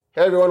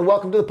Hey everyone,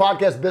 welcome to the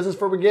podcast Business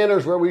for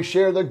Beginners, where we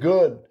share the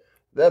good,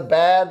 the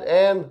bad,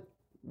 and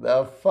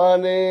the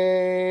funny.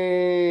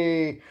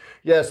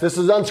 Yes, this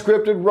is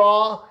unscripted,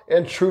 raw,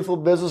 and truthful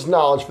business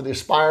knowledge for the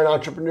aspiring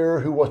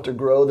entrepreneur who wants to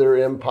grow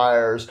their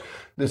empires.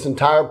 This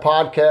entire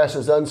podcast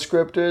is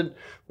unscripted.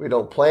 We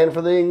don't plan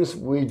for things.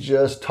 We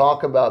just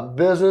talk about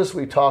business.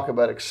 We talk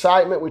about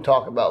excitement. We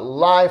talk about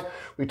life.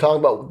 We talk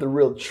about the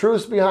real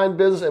truths behind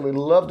business, and we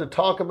love to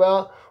talk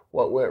about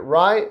what went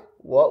right,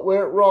 what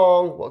went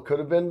wrong, what could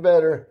have been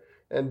better,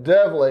 and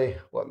definitely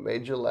what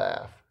made you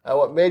laugh.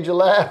 What made you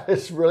laugh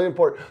is really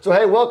important. So,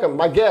 hey, welcome.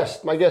 My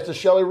guest is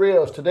Shelly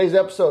Rios. Today's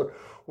episode,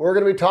 we're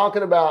going to be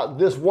talking about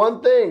this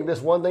one thing. This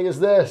one thing is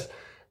this: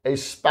 a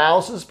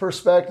spouse's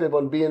perspective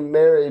on being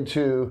married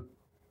to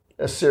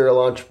a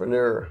serial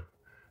entrepreneur.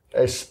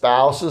 A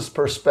spouse's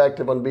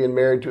perspective on being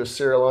married to a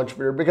serial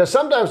entrepreneur. Because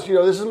sometimes,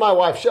 this is my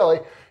wife, Shelly,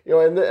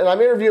 and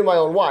I'm interviewing my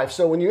own wife.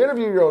 So when you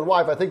interview your own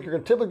wife, I think you're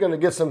typically going to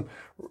get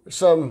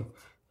some,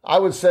 I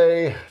would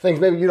say, things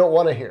maybe you don't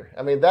want to hear.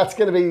 I mean, that's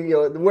going to be,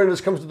 when this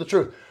comes to the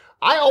truth.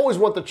 I always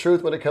want the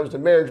truth when it comes to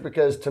marriage,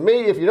 because to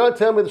me, if you don't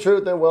tell me the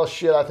truth, then, well,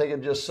 shit, I think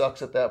it just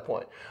sucks at that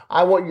point.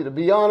 I want you to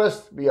be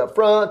honest, be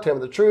upfront, tell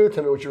me the truth,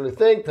 tell me what you really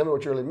think, tell me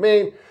what you really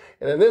mean.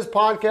 And in this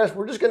podcast,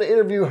 we're just going to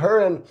interview her,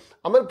 and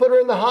I'm going to put her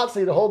in the hot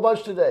seat a whole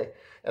bunch today.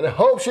 And I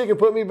hope she can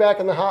put me back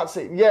in the hot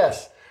seat.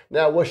 Yes.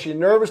 Now, was she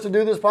nervous to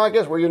do this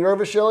podcast? Were you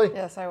nervous, Shelly?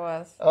 Yes, I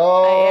was.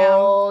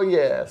 Oh,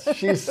 yes.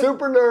 She's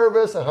super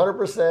nervous,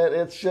 100%.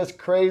 It's just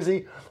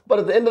crazy. But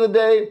at the end of the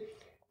day,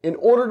 in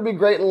order to be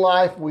great in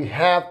life, we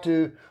have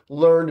to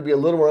learn to be a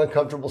little more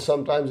uncomfortable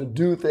sometimes and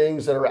do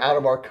things that are out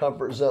of our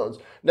comfort zones.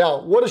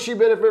 Now, what does she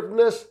benefit from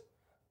this?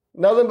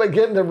 Nothing but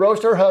getting to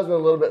roast her husband a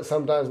little bit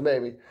sometimes,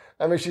 maybe.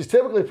 I mean, she's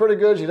typically pretty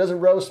good. She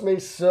doesn't roast me.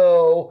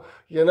 So,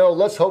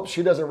 let's hope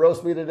she doesn't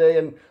roast me today.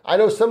 And I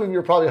know some of you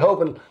are probably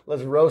hoping,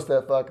 let's roast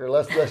that fucker.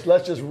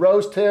 Let's just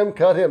roast him,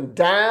 cut him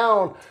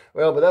down.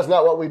 Well, but that's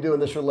not what we do in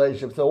this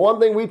relationship. So one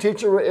thing we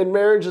teach in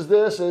marriage is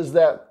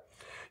that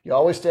you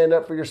always stand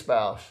up for your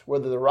spouse,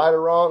 whether they're right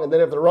or wrong. And then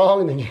if they're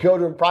wrong, then you go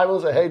to them privately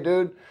and say, hey,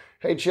 dude,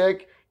 hey,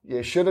 chick,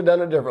 you should have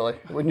done it differently.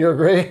 Wouldn't you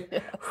agree?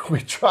 Yes. We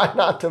try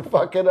not to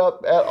fuck it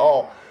up at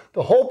all.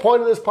 The whole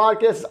point of this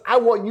podcast is I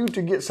want you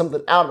to get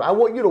something out of it. I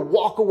want you to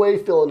walk away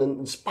feeling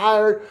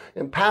inspired,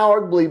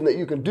 empowered, believing that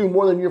you can do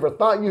more than you ever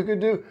thought you could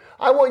do.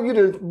 I want you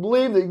to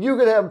believe that you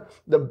can have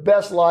the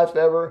best life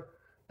ever.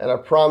 And I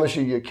promise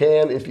you, you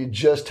can if you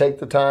just take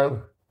the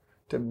time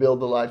to build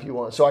the life you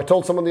want. So I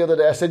told someone the other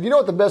day, I said, you know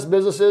what the best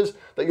business is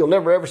that you'll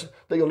never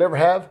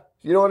have?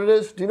 You know what it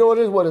is? Do you know what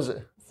it is? What is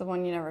it? It's the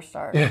one you never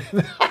start. Did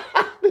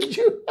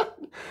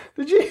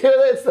you hear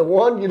that? It's the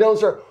one you don't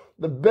start.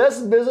 The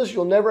best business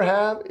you'll never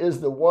have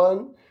is the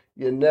one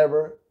you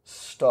never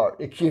start.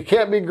 You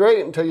can't be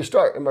great until you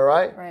start. Am I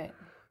right? Right.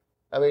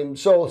 I mean,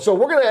 so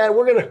we're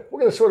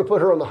gonna sort of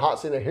put her on the hot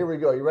seat. Now, here we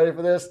go. Are you ready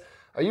for this?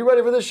 Are you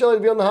ready for this, Shelly, to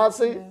be on the hot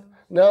seat?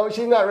 No,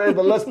 she's not ready,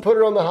 but let's put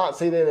her on the hot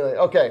seat anyway.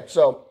 Okay,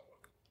 so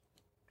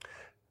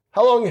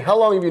how long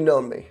have you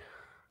known me?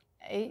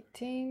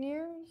 18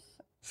 years.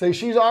 See,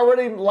 she's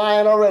already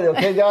lying already,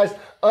 okay, guys?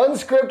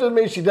 Unscripted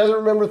means she doesn't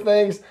remember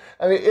things.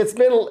 I mean, it's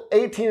been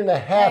 18 and a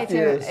half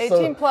years.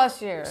 18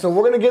 plus years. So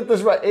we're going to get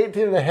this right,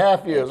 18 and a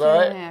half years, all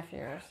right? 18 and a half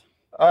years.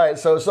 All right,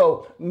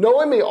 so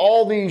knowing me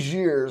all these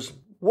years,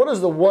 what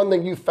is the one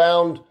thing you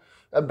found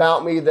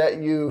about me that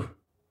you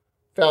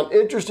found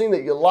interesting,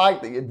 that you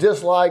liked, that you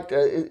disliked,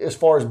 as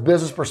far as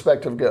business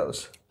perspective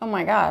goes? Oh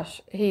my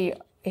gosh, he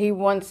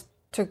wants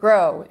to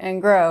grow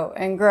and grow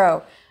and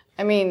grow.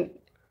 I mean,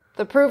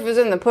 the proof is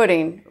in the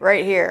pudding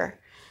right here.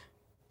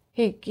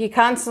 He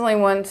constantly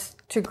wants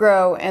to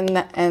grow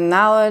in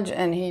knowledge,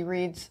 and he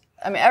reads.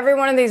 I mean, every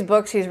one of these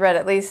books he's read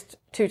at least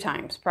 2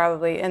 times,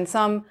 probably, and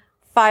some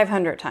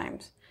 500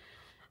 times.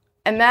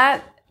 And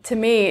that, to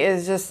me,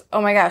 is just,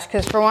 oh my gosh,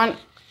 because for one,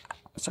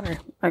 sorry,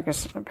 I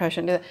guess I probably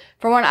shouldn't do that.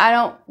 For one, I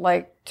don't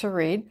like to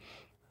read.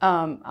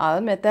 I'll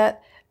admit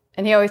that.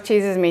 And he always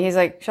teases me. He's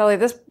like, Shelly,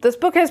 this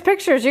book has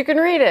pictures. You can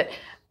read it.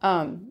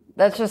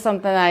 That's just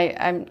something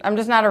I'm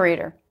just not a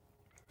reader.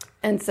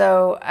 And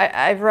so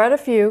I've read a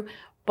few,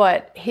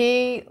 but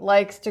he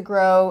likes to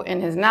grow in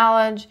his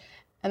knowledge.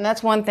 And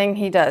that's one thing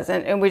he does.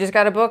 And we just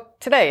got a book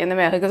today in the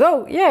mail. He goes,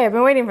 oh, yeah, I've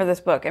been waiting for this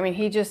book. I mean,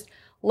 he just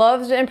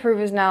loves to improve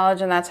his knowledge,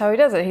 and that's how he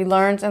does it. He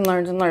learns and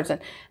learns and learns. And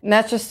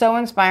that's just so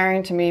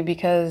inspiring to me,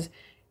 because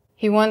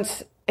he's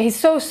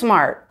so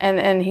smart,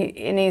 and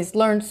he's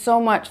learned so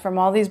much from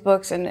all these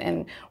books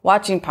and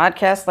watching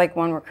podcasts like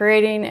one we're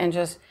creating, and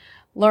just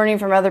learning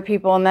from other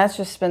people. And that's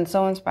just been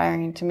so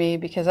inspiring to me,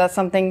 because that's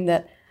something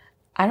that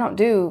I don't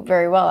do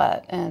very well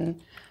at.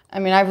 And I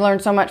mean, I've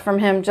learned so much from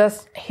him,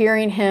 just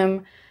hearing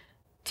him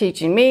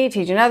teaching me,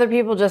 teaching other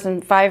people, just in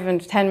 5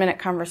 and 10 minute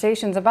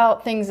conversations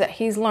about things that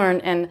he's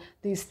learned, and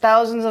these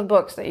thousands of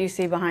books that you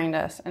see behind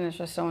us. And it's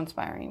just so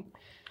inspiring.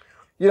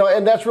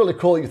 And that's really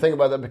cool you think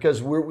about that,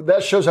 because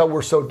that shows how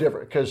we're so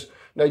different. Because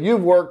now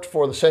you've worked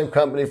for the same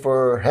company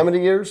for how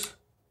many years?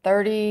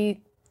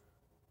 30,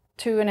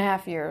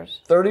 32.5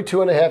 years.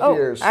 32.5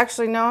 years.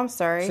 Actually, no, I'm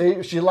sorry.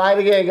 See, she lied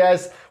again,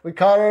 guys. We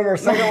caught her in her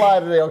second lie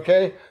today,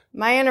 okay?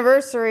 My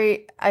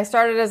anniversary, I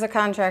started as a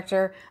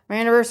contractor. My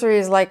anniversary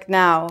is like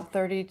now,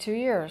 32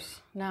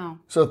 years now.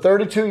 So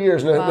 32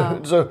 years.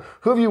 Wow. So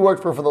who have you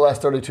worked for the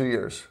last 32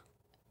 years?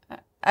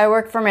 I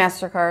work for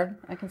MasterCard.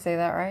 I can say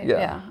that, right?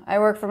 Yeah. I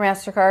work for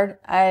MasterCard.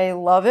 I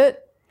love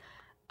it.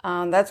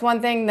 That's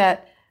one thing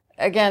that,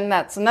 again,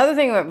 that's another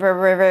thing that very,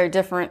 very, very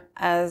different,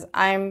 as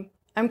I'm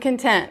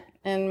content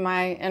in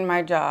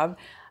my job.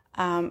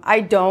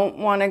 I don't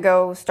want to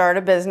go start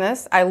a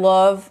business. I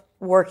love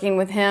working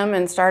with him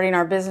and starting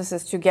our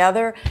businesses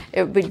together.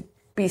 It would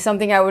be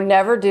something I would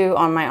never do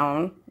on my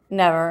own.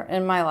 Never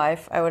in my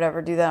life I would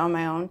ever do that on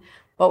my own.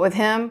 But with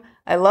him,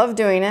 I love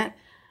doing it.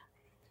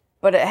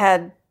 But it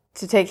had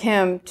to take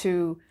him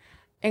to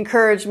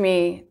encourage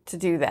me to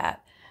do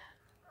that.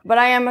 But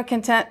I am a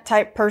content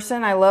type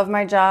person. I love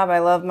my job. I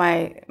love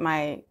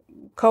my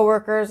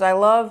coworkers. I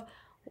love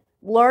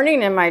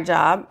learning in my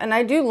job. And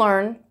I do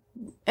learn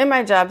in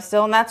my job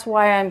still, and that's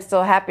why I'm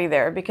still happy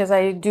there, because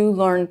I do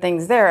learn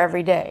things there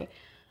every day.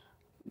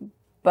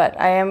 But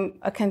I am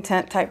a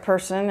content type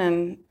person,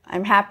 and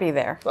I'm happy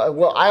there.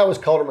 Well, I always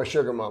called her my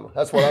sugar mama.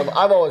 That's what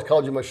I've always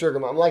called you, my sugar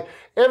mama. Like,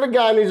 every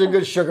guy needs a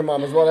good sugar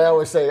mama is what I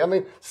always say. I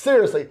mean,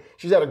 seriously,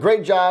 she's had a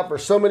great job for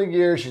so many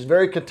years. She's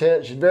very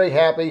content. She's very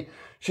happy.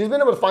 She's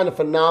been able to find a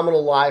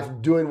phenomenal life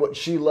doing what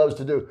she loves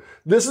to do.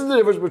 This is the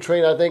difference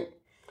between, I think,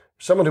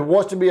 someone who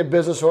wants to be a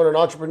business owner, an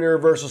entrepreneur,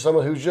 versus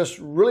someone who just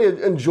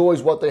really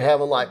enjoys what they have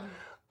in life.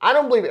 I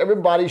don't believe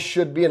everybody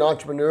should be an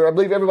entrepreneur. I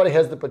believe everybody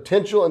has the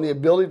potential and the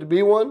ability to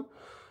be one.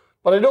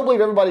 But I don't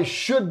believe everybody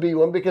should be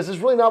one, because it's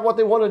really not what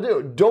they want to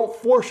do. Don't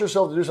force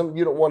yourself to do something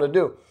you don't want to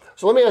do.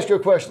 So let me ask you a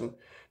question.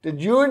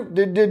 Did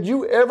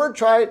you ever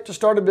try to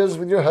start a business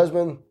with your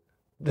husband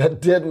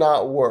that did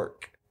not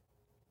work?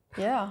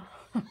 Yeah.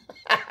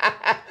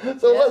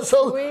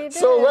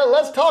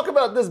 Let's talk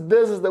about this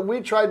business that we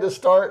tried to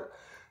start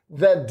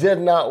that did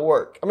not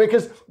work. I mean,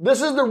 because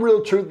this is the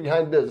real truth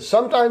behind business.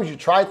 Sometimes you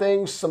try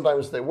things,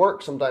 sometimes they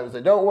work, sometimes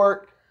they don't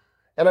work.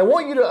 And I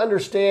want you to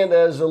understand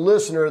as a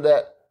listener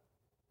that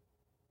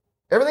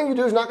everything you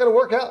do is not going to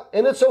work out.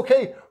 And it's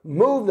okay.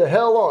 Move the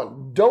hell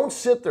on. Don't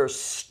sit there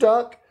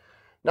stuck,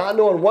 not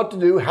knowing what to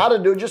do, how to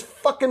do it. Just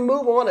fucking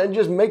move on and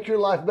just make your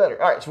life better.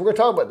 All right, so we're going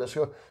to talk about this.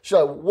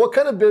 So what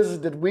kind of business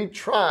did we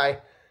try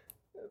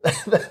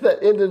that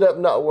ended up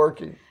not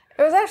working?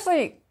 It was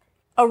actually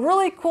a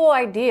really cool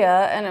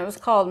idea, and it was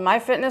called My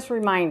Fitness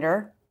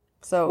Reminder.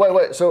 So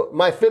wait. So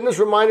My Fitness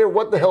Reminder?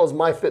 What the hell is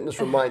My Fitness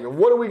Reminder?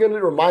 What are we going to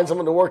do? Remind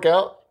someone to work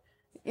out?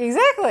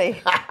 Exactly.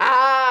 Exactly.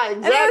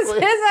 And it was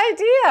his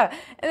idea,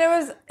 and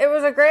it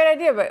was a great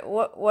idea. But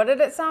what did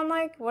it sound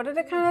like? What did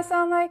it kind of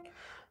sound like?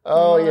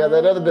 Oh yeah,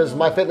 that other business,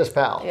 My Fitness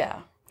Pal.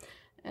 Yeah,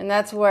 and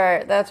that's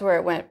where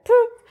it went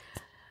poop,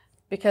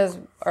 because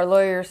our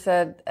lawyer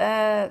said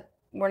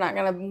we're not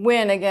going to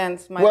win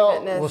against My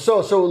Fitness.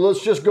 Well, so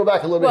let's just go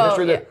back a little bit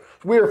history there.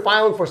 We were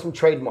filing for some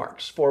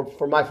trademarks for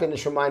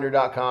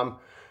myfitnessreminder.com.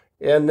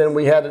 And then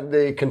we had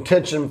the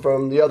contention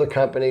from the other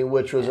company,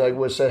 which was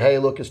say, hey,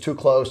 look, it's too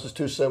close, it's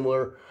too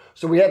similar.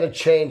 So we had to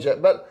change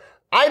it. But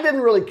I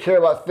didn't really care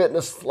about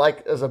fitness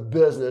like as a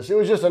business. It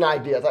was just an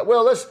idea. I thought,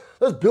 well, let's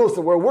build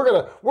something where we're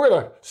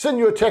gonna send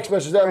you a text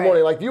message that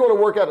morning. Like, do you want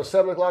to work out at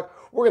 7:00?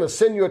 We're gonna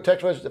send you a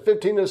text message at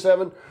 15 to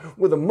 7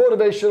 with a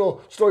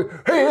motivational story.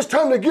 Hey, it's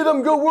time to get up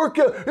and go work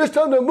out. It's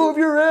time to move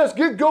your ass,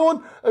 get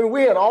going. I mean,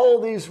 we had all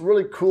these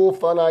really cool,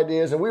 fun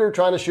ideas, and we were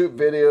trying to shoot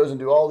videos and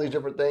do all these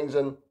different things,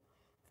 and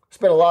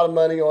spent a lot of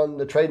money on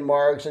the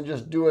trademarks and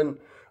just doing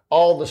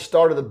all the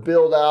start of the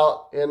build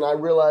out. And I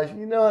realized,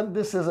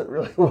 this isn't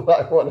really what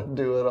I want to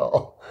do at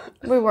all.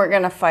 We weren't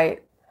going to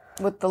fight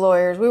with the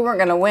lawyers. We weren't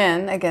going to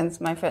win against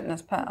My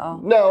Fitness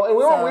Pal. No, and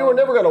we were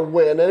never going to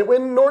win.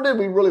 And nor did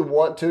we really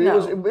want to.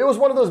 No. It was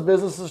one of those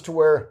businesses to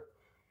where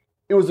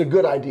it was a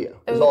good idea.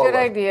 It was a good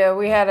idea.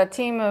 We had a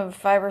team of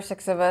 5 or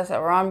 6 of us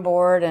that were on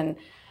board and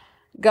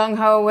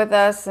gung-ho with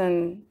us,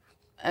 and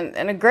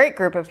a great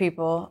group of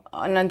people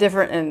and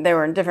they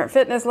were in different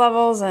fitness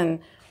levels,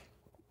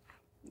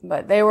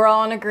 but they were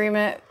all in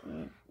agreement.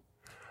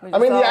 I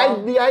mean,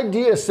 the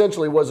idea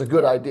essentially was a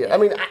good idea. Yeah. I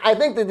mean, I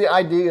think that the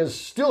idea is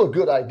still a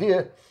good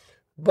idea,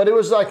 but it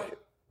was like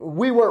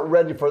we weren't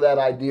ready for that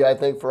idea, I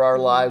think, for our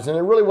lives. And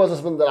it really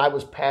wasn't something that I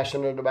was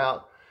passionate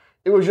about.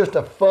 It was just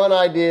a fun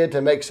idea to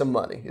make some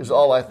money is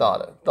all I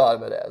thought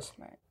of it as.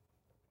 Right.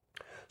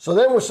 So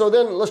then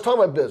let's talk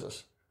about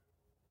business.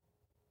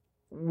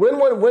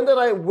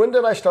 When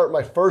did I start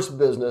my first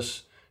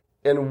business,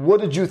 and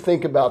what did you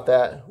think about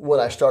that when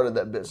I started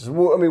that business?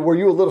 I mean, were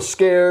you a little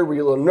scared? Were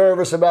you a little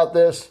nervous about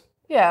this?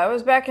 Yeah, it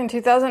was back in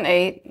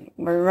 2008. I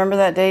remember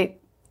that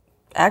date.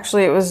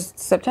 Actually, it was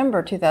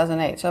September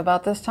 2008, so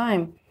about this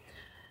time.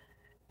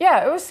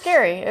 Yeah, it was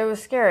scary. It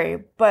was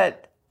scary,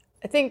 but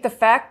I think the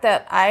fact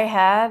that I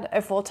had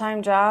a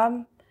full-time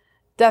job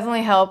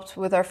definitely helped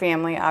with our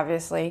family,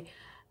 obviously.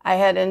 I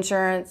had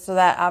insurance, so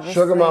that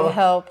obviously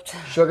helped.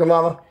 Sugar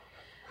mama.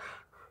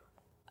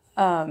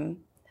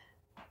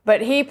 But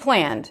But he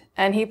planned,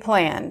 and he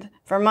planned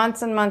for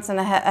months and months and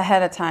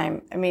ahead of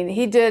time. I mean,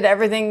 he did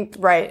everything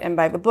right and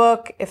by the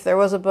book. If there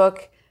was a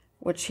book,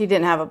 which he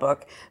didn't have a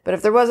book, but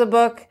if there was a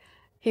book,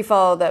 he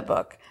followed that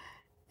book.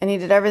 And he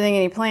did everything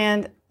and he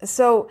planned.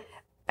 So,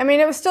 I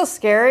mean, it was still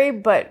scary,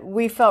 but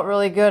we felt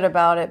really good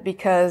about it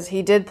because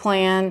he did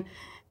plan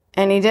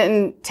and he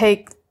didn't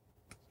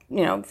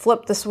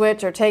flip the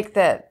switch or take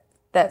that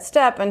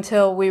step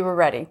until we were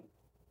ready.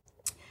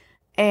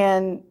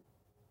 And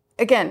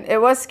again, it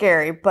was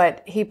scary,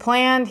 but he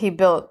planned, he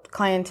built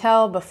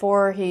clientele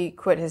before he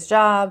quit his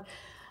job.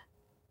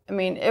 I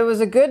mean, it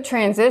was a good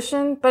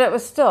transition, but it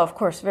was still, of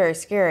course, very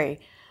scary.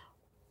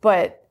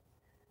 But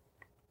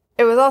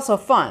it was also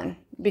fun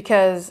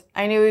because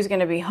I knew he was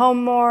going to be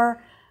home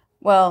more.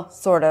 Well,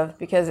 sort of,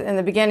 because in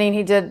the beginning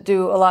he did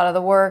do a lot of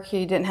the work.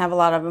 He didn't have a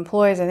lot of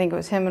employees. I think it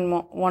was him and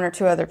one or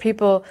two other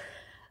people.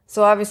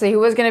 So obviously he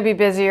was going to be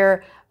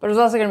busier, but it was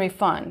also going to be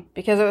fun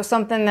because it was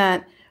something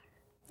that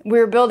we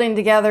were building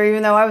together,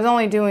 even though I was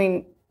only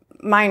doing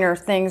minor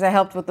things. I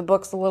helped with the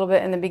books a little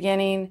bit in the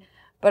beginning,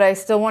 but I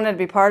still wanted to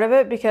be part of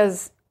it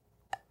because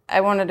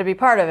I wanted to be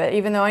part of it,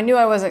 even though I knew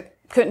I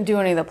couldn't do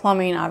any of the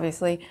plumbing,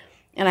 obviously,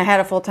 and I had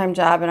a full-time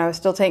job and I was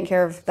still taking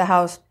care of the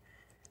house.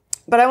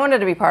 But I wanted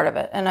to be part of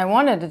it, and I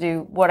wanted to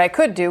do what I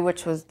could do,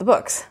 which was the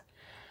books.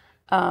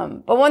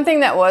 But one thing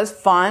that was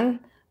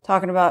fun,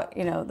 talking about,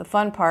 the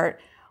fun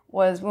part,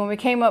 was when we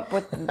came up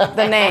with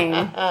the name.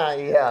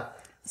 Yeah.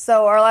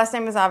 So our last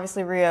name is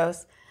obviously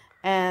Rios,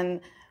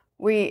 and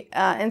we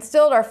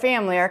instilled our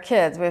family, our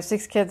kids. We have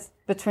 6 kids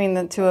between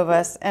the two of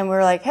us, and we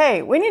were like,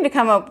 hey, we need to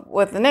come up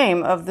with the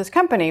name of this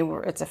company.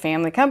 It's a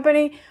family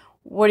company.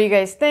 What do you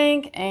guys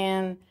think?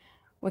 And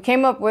we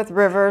came up with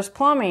Rivers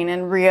Plumbing,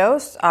 and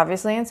Rios,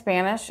 obviously in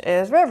Spanish,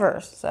 is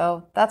rivers.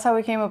 So that's how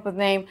we came up with the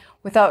name.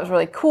 We thought it was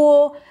really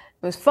cool.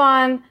 It was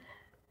fun.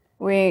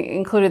 We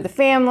included the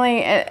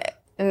family, and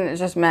it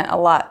just meant a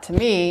lot to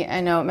me.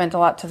 I know it meant a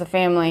lot to the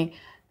family.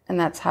 And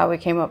that's how we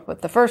came up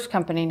with the first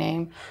company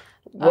name.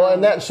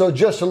 Well, so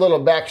just a little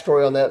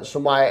backstory on that.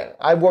 So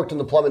I've worked in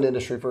the plumbing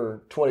industry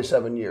for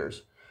 27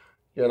 years.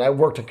 And I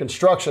worked in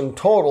construction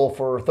total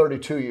for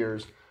 32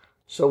 years.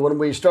 So when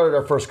we started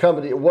our first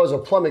company, it was a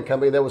plumbing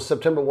company. That was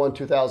September 1,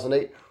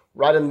 2008,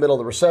 right in the middle of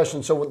the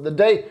recession. So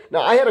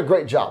now I had a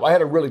great job. I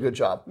had a really good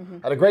job. Mm-hmm.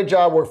 I had a great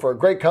job, worked for a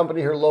great company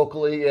here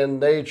locally,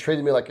 and they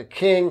treated me like a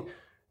king.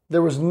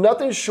 There was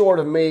nothing short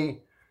of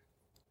me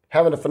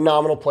having a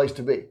phenomenal place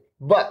to be.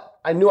 But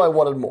I knew I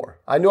wanted more.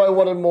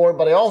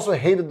 But I also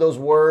hated those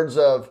words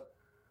of,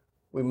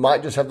 we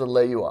might just have to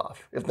lay you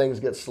off if things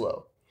get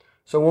slow.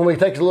 So when we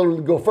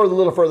go a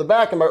little further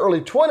back, in my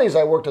early 20s,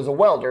 I worked as a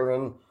welder,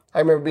 and I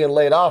remember being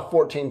laid off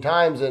 14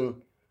 times in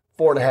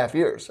 4.5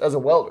 years as a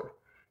welder.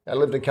 I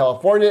lived in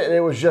California, and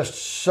it was just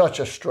such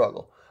a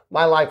struggle.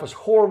 My life was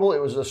horrible. It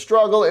was a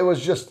struggle. It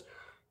was just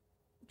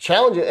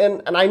challenging,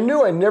 and I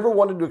knew I never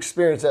wanted to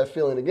experience that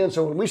feeling again.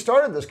 So when we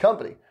started this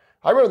company,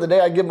 I remember the day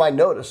I give my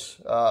notice.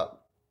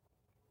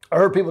 I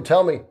heard people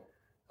tell me,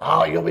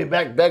 "Oh, you'll be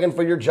back begging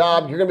for your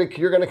job. You're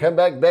gonna come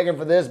back begging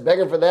for this,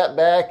 begging for that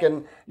back."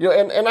 And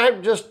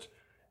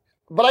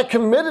but I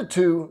committed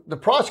to the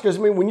process because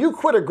when you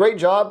quit a great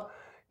job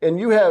and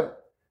you have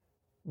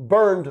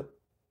burned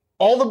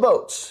all the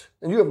boats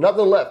and you have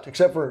nothing left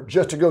except for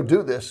just to go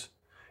do this,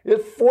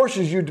 it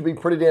forces you to be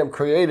pretty damn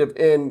creative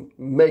in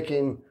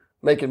making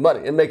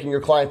money and making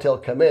your clientele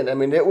come in. I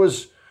mean,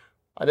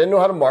 I didn't know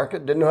how to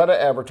market, didn't know how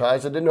to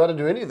advertise, I didn't know how to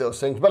do any of those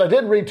things, but I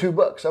did read 2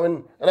 books.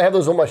 And I have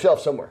those on my shelf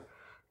somewhere.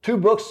 2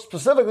 books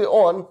specifically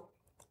on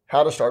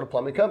how to start a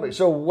plumbing company.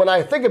 So when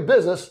I think of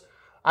business,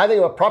 I think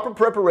about proper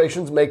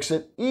preparations makes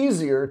it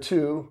easier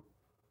to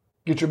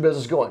get your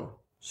business going.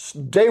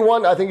 Day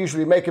one, I think you should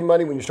be making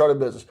money when you start a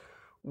business.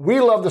 We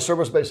love the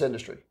service-based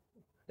industry.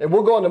 And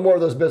we'll go into more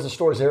of those business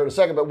stories here in a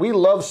second, but we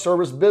love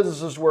service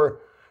businesses where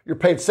you're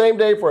paid same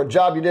day for a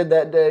job you did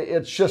that day.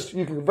 It's just,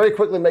 you can very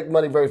quickly make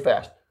money very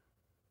fast.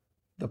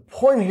 The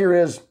point here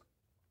is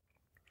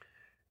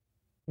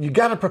you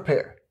got to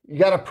prepare. You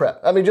got to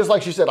prep. I mean, just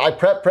like she said, I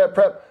prep.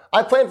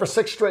 I planned for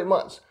 6 straight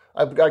months.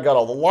 I got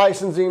all the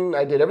licensing.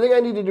 I did everything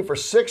I needed to do for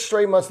 6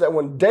 straight months that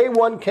when day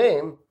one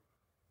came,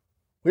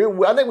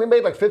 I think we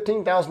made like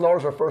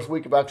 $15,000 our first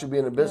week of actually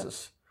being in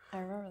business. Yeah,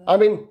 I remember that. I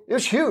mean,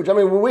 it's huge. I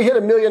mean, when we hit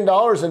 $1 million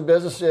in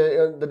business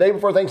the day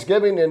before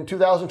Thanksgiving in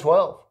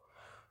 2012,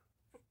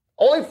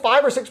 only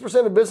 5 or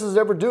 6% of businesses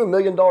ever do $1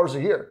 million a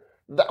year.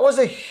 That was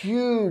a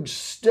huge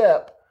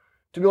step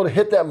to be able to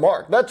hit that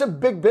mark. That's a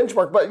big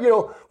benchmark.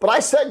 But I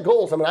set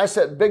goals. I mean, I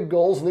set big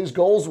goals, and these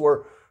goals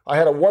were, I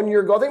had a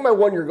 1-year goal. I think my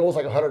 1-year goal was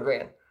like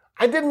 $100,000.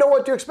 I didn't know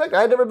what to expect.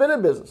 I had never been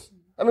in business.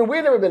 I mean, we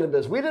had never been in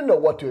business. We didn't know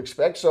what to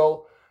expect.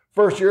 So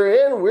first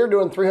year in, we were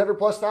doing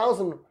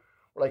 300,000+.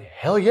 We're like,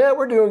 hell yeah,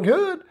 we're doing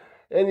good.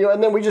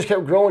 And then we just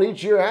kept growing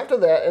each year after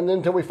that, and then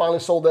until we finally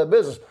sold that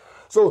business.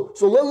 So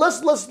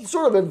let's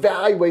sort of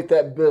evaluate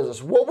that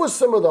business. What was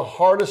some of the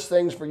hardest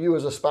things for you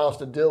as a spouse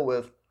to deal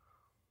with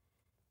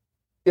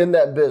in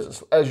that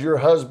business as your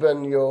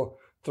husband,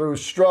 through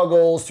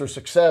struggles, through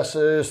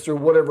successes, through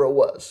whatever it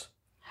was?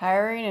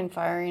 Hiring and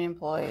firing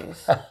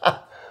employees.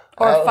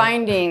 Or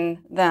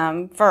finding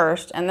them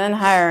first and then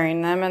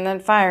hiring them and then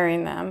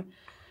firing them.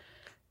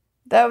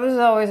 That was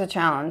always a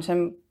challenge.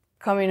 And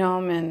coming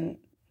home and,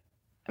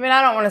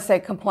 I don't want to say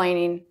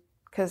complaining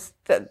because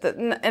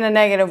in a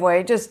negative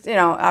way, just,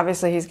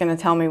 obviously he's going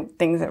to tell me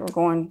things that were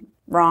going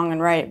wrong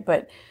and right,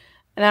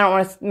 and I don't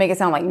want to make it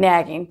sound like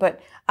nagging,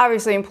 but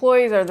obviously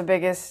employees are the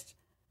biggest,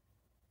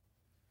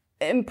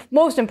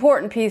 most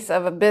important piece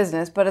of a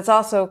business, but it's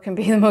also can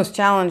be the most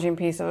challenging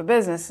piece of a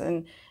business.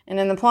 And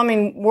in the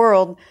plumbing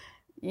world,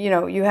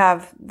 you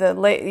have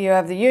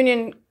the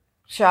union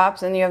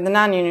shops and you have the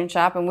non-union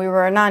shop, and we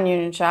were a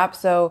non-union shop,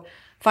 so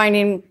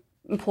finding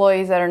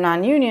employees that are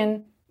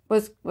non-union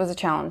was a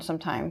challenge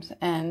sometimes.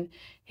 And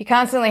he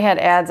constantly had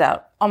ads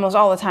out almost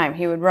all the time.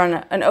 He would run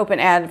an open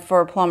ad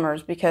for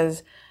plumbers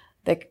because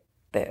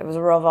it was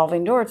a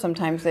revolving door.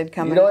 Sometimes they'd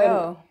come and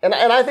go. And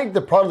I think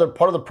part of the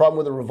problem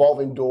with the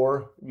revolving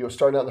door,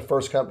 starting out in the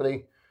first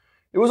company,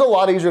 it was a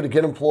lot easier to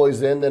get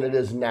employees in than it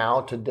is now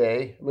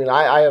today.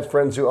 I have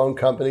friends who own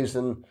companies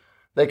and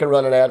they can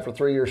run an ad for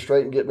 3 years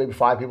straight and get maybe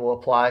 5 people to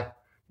apply.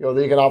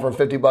 They can offer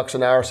them $50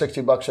 an hour,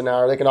 $60 an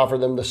hour. They can offer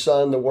them the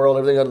sun, the world,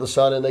 everything under the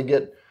sun, and they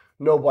get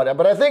nobody.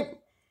 But I think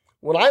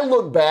when I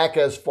look back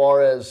as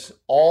far as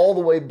all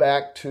the way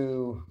back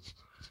to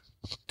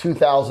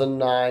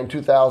 2009,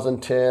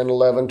 2010,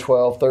 11,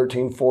 12,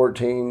 13,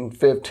 14,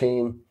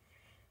 15,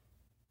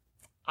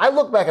 I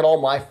look back at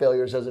all my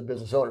failures as a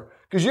business owner.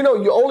 Because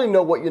you only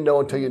know what you know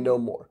until you know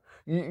more.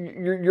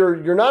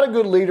 You're not a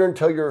good leader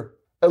until you're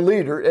a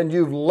leader and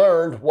you've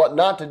learned what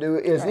not to do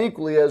as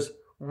equally as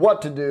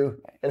what to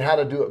do and how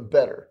to do it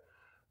better.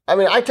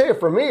 I tell you,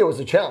 for me, it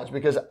was a challenge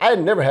because I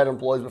had never had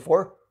employees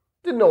before,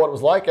 didn't know what it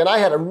was like, and I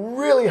had a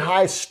really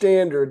high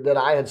standard that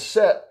I had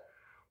set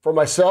for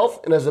myself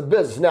and as a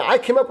business. Now, I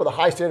came up with a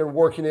high standard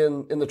working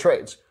in the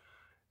trades.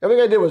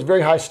 Everything I did was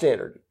very high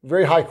standard,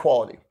 very high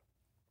quality.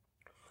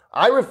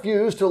 I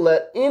refused to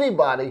let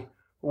anybody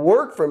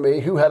work for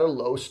me who had a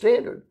low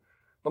standard.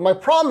 But my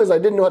problem is I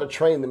didn't know how to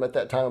train them at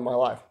that time in my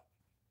life.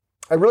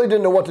 I really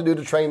didn't know what to do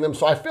to train them.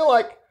 So I feel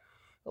like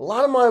a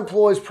lot of my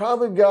employees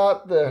probably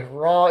got the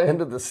raw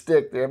end of the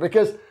stick there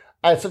because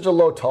I had such a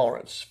low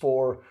tolerance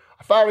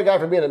I fired a guy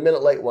for being a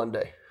minute late one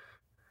day.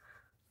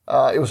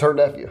 It was her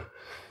nephew.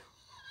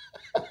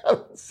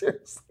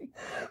 Seriously.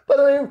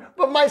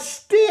 But my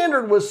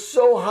standard was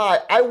so high.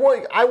 I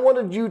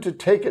wanted you to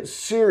take it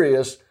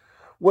serious,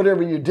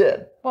 whatever you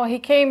did. Well, he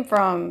came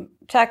from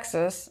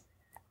Texas,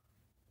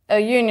 a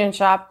union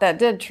shop that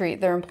did treat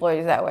their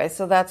employees that way.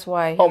 So that's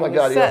why he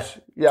was set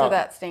to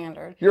that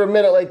standard. You're a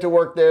minute late to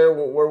work there,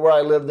 where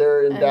I lived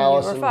there in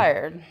Dallas. You were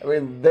fired.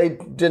 They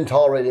didn't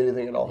tolerate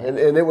anything at all.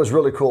 And it was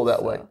really cool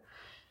that way.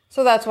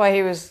 So that's why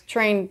he was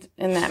trained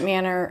in that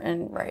manner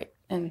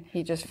and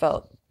he just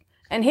felt.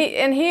 And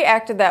he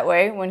acted that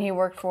way when he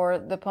worked for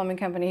the plumbing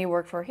company he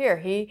worked for here.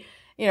 He,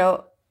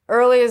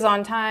 early is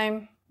on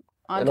time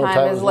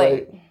is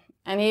late.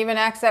 And he even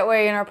acts that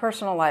way in our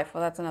personal life.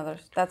 Well, that's another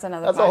podcast. That's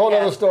a whole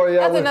other story.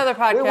 That's another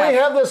podcast. We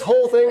have this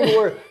whole thing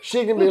where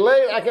she can be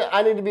late.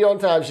 I need to be on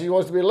time. She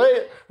wants to be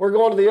late. We're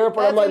going to the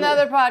airport. That's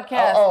another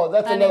podcast.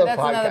 That's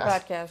another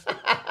podcast.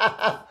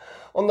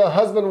 On the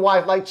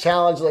husband-wife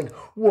challenge,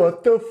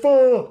 what the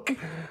fuck?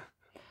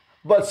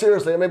 But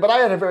seriously, but I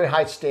had a very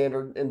high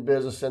standard in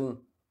business, and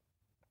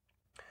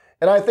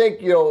I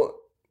think,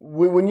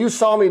 when you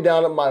saw me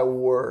down at my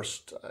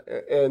worst,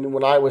 and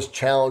when I was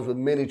challenged with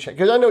many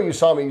because I know you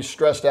saw me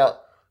stressed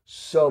out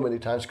so many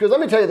times. Because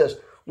let me tell you this,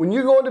 when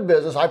you go into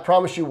business, I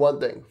promise you one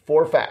thing,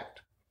 for a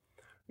fact,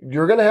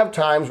 you're going to have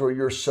times where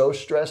you're so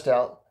stressed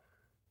out,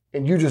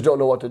 and you just don't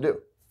know what to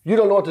do. You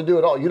don't know what to do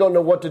at all. You don't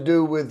know what to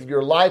do with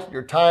your life,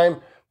 your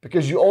time,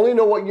 because you only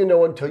know what you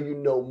know until you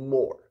know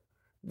more.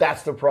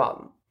 That's the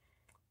problem.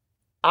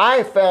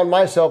 I found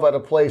myself at a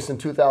place in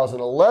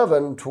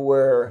 2011 to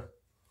where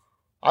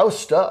I was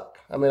stuck.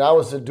 I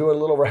was doing a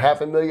little over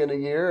 $500,000 a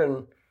year,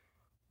 and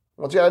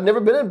once again, I'd never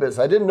been in business.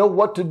 I didn't know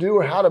what to do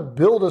or how to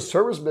build a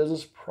service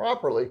business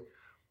properly.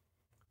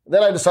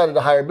 Then I decided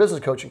to hire a business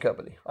coaching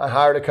company. I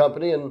hired a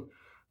company, and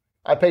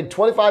I paid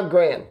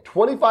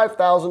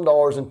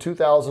 $25,000 in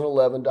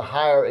 2011 to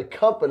hire a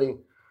company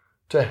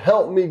to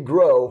help me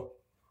grow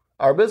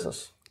our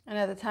business. And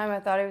at the time, I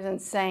thought he was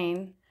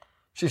insane.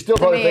 She still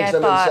probably thinks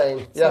I'm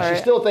insane. Yeah,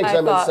 she still thinks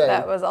I'm insane.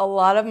 That was a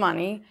lot of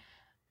money.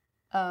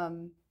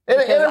 And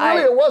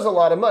it was a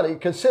lot of money,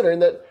 considering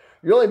that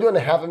you're only doing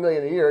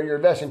 $500,000 a year and you're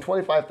investing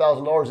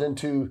 $25,000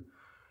 into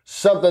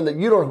something that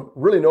you don't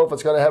really know if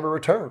it's going to have a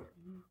return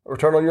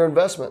on your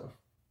investment.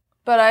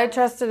 But I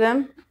trusted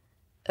him.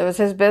 It was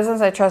his business.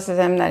 I trusted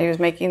him that he was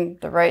making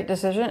the right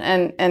decision,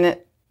 and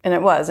it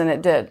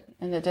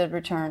did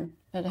return.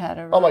 It had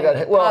a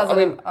really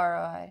positive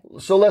ROI.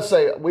 So let's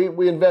say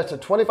we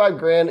invested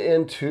 $25,000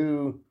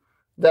 into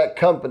that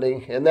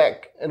company, and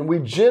we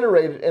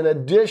generated an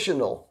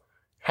additional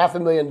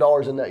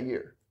 $500,000 in that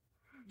year.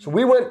 So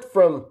we went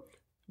from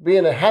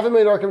being a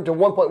 $500,000 company to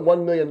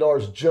 $1.1 million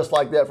just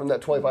like that from that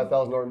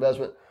 $25,000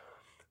 investment.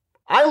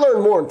 I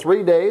learned more in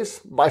 3 days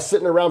by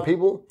sitting around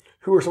people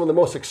who are some of the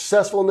most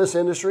successful in this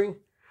industry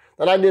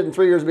than I did in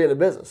 3 years being in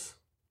business.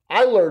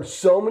 I learned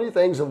so many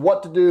things of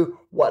what to do,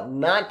 what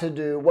not to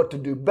do, what to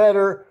do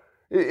better.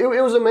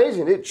 It was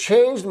amazing. It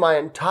changed my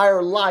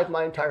entire life,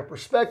 my entire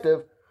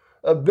perspective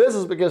of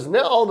business, because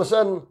now all of a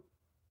sudden,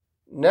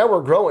 now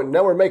we're growing,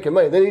 now we're making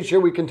money. Then each year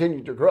we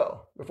continued to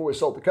grow before we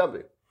sold the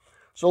company.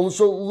 So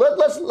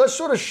let's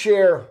sort of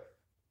share.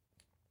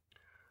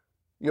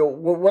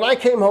 When I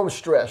came home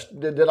stressed,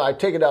 did I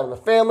take it out on the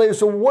family?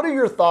 So what are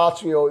your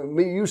thoughts?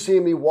 You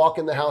seeing me walk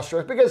in the house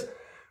stressed, because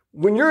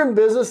when you're in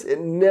business,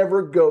 it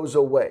never goes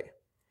away.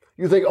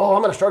 You think, oh,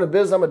 I'm going to start a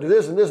business. I'm going to do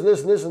this and this and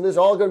this and this and this.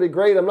 All going to be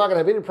great. I'm not going to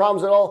have any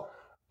problems at all.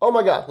 Oh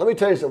my God, let me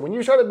tell you something. When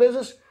you start a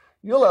business,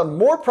 you'll have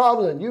more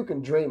problems than you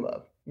can dream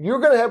of. You're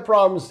going to have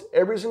problems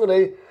every single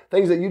day,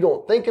 things that you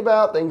don't think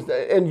about,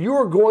 and you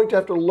are going to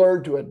have to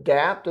learn to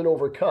adapt and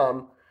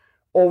overcome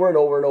over and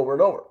over and over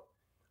and over.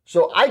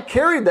 So I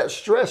carried that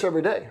stress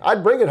every day.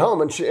 I'd bring it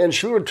home, and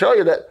she would tell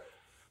you that,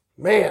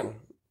 man,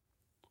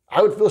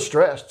 I would feel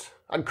stressed.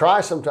 I'd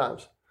cry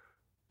sometimes.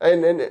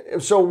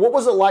 And so what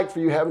was it like for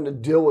you having to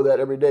deal with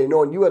that every day,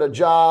 knowing you had a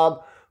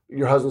job,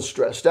 your husband's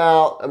stressed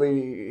out? I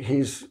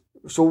mean,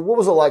 so what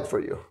was it like for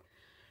you?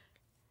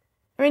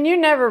 I mean,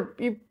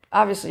 you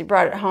obviously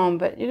brought it home,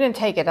 but you didn't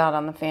take it out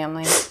on the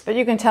family. But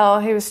you can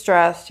tell he was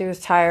stressed, he was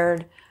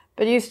tired,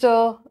 but you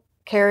still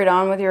carried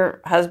on with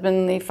your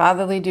husbandly,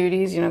 fatherly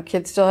duties.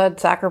 Kids still had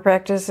soccer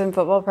practice and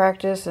football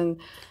practice, and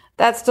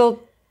that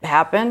still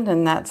happened,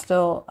 and that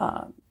still,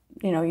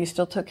 you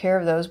still took care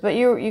of those. But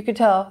you could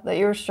tell that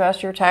you were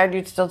stressed, you were tired,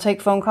 you'd still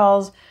take phone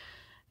calls.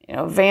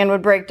 Van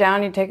would break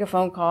down, you'd take a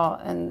phone call,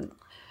 and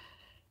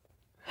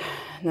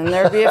then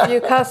there'd be a few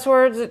cuss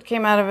words that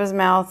came out of his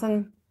mouth,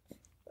 and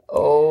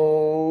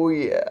oh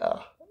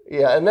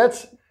yeah, and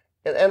that's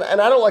and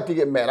I don't like to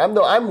get mad.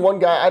 I'm one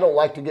guy. I don't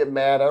like to get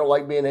mad. I don't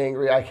like being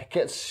angry. I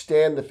can't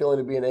stand the feeling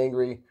of being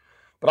angry.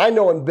 But I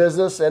know in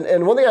business,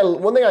 and one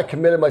thing I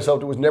committed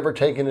myself to was never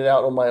taking it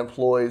out on my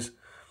employees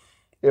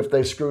if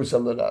they screwed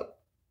something up.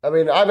 I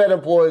mean, I've had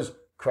employees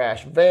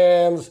crash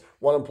vans.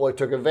 One employee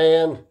took a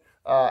van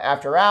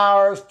after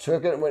hours,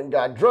 took it and went and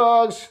got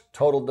drugs,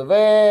 totaled the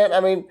van. I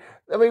mean,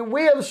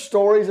 we have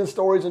stories and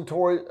stories and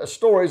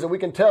stories that we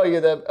can tell you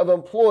that of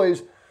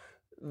employees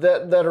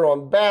that are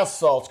on bath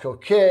salts,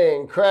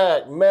 cocaine,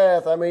 crack,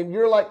 meth. I mean,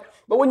 you're like,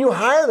 but when you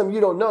hire them, you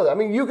don't know that. I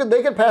mean,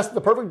 they could pass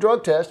the perfect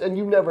drug test, and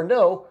you never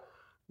know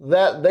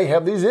that they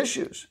have these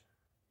issues.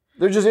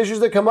 They're just issues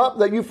that come up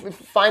that you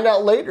find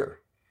out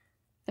later.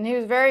 And he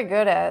was very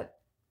good at.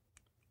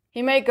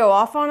 He may go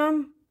off on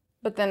them,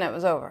 but then it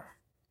was over.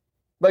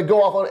 But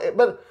going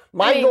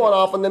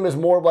off on them is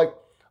more like,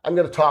 I'm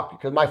going to talk to you,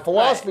 because my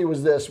philosophy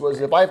was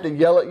if I have to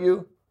yell at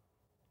you,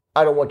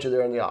 I don't want you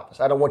there in the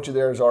office. I don't want you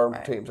there as our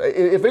teams.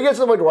 If it gets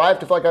to the point where I have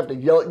to feel like I have to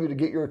yell at you to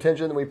get your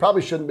attention, then we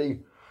probably shouldn't be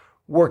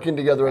working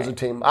together as a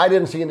team. I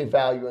didn't see any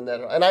value in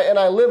that, and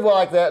I live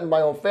like that in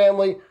my own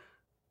family.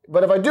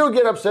 But if I do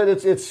get upset,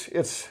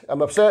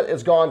 I'm upset.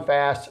 It's gone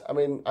fast. I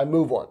mean, I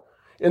move on.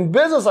 In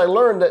business, I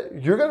learned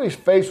that you're going to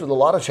be faced with a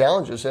lot of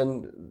challenges,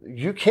 and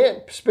you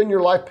can't spend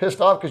your life pissed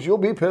off, because you'll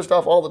be pissed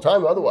off all the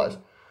time otherwise.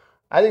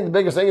 I think the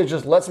biggest thing is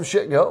just let some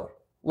shit go.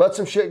 Let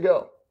some shit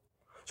go.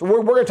 So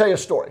we're going to tell you a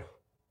story.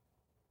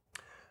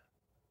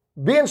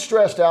 Being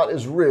stressed out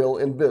is real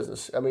in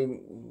business. I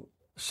mean,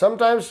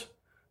 sometimes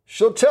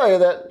she'll tell you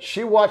that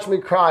she watched me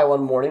cry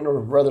one morning, or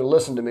rather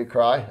listen to me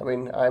cry. I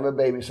mean, I'm a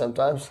baby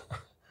sometimes.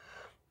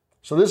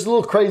 So this is a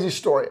little crazy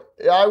story.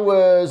 I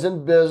was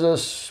in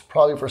business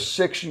probably for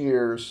 6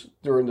 years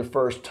during the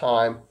first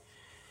time.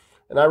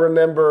 And I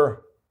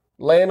remember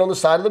laying on the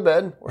side of the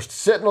bed, or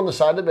sitting on the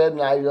side of the bed,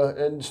 and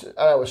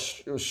I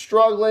was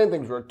struggling.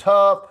 Things were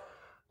tough.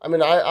 I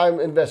mean, I'm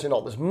investing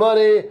all this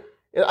money.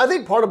 And I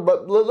think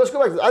but let's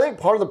go back. I think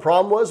part of the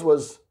problem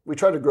was we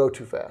tried to grow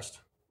too fast.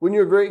 Wouldn't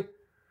you agree?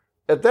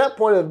 At that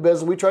point of the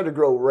business, we tried to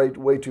grow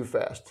way too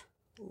fast.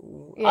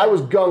 Yeah. I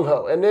was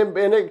gung-ho. And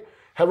then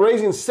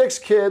raising 6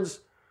 kids,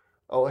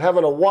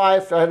 having a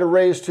wife I had to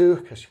raise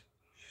 2.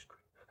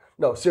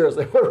 No,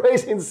 seriously,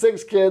 raising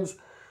 6 kids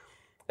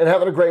and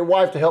having a great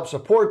wife to help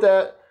support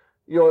that,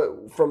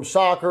 from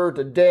soccer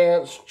to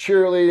dance,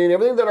 cheerleading,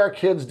 everything that our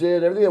kids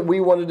did, everything that we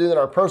wanted to do in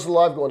our personal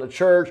life, going to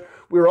church.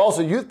 We were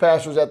also youth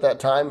pastors at that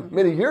time,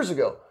 many years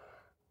ago.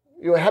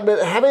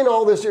 Having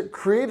all this, it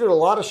created a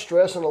lot of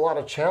stress and a lot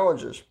of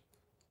challenges.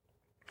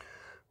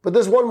 But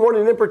this one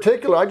morning in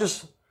particular, I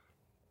just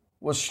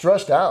was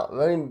stressed out.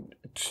 I mean,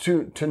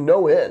 to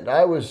no end.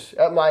 I was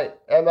at my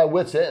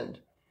wit's end.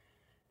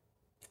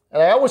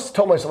 And I always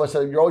told myself, I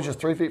said, you're always just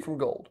 3 feet from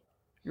gold.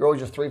 You're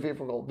always just 3 feet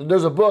from gold.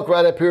 There's a book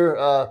right up here,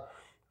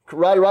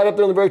 right up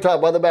there on the very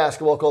top by the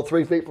basketball, called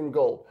 3 Feet from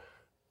Gold.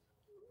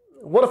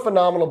 What a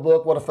phenomenal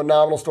book. What a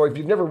phenomenal story. If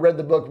you've never read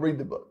the book, read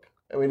the book.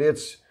 I mean,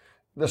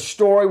 the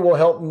story will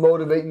help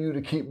motivate you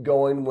to keep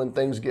going when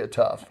things get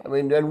tough. I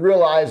mean, and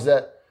realize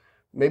that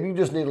maybe you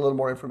just need a little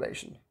more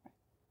information.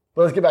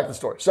 But let's get back to the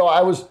story. So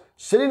I was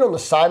sitting on the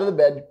side of the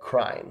bed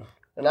crying.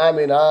 And I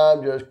mean,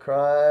 I'm just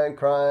crying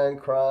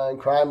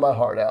my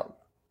heart out.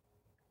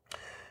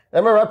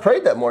 And I remember I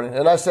prayed that morning,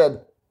 and I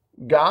said,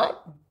 God,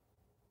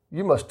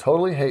 you must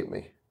totally hate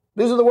me.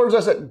 These are the words I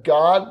said.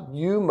 God,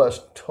 you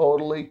must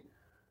totally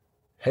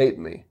hate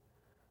me.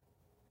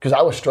 Because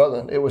I was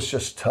struggling. It was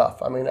just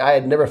tough. I mean, I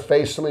had never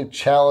faced so many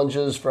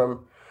challenges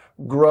from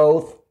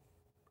growth.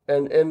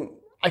 And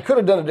I could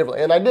have done it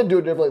differently. And I did do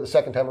it differently the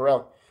second time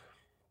around.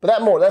 But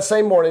that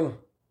same morning,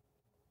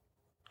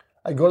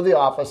 I go to the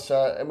office.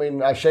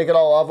 I shake it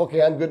all off.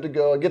 Okay, I'm good to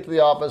go. I get to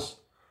the office.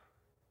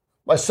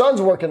 My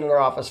son's working in our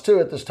office too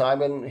at this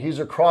time, and he's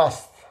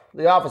across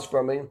the office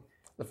from me.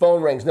 The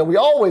phone rings. Now we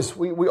always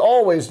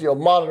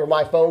monitor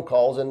my phone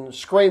calls and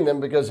screen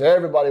them because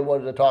everybody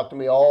wanted to talk to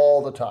me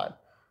all the time.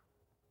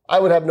 I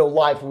would have no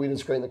life if we didn't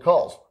screen the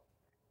calls.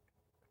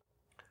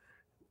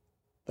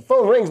 The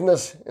phone rings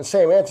and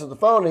Sam answers the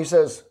phone and he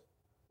says,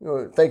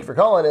 thank you for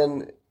calling.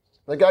 And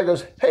the guy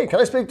goes, hey, can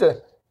I speak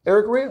to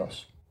Eric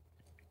Rios?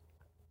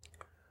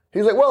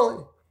 He's like,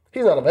 well,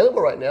 he's not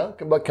available right now,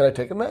 but can I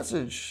take a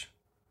message?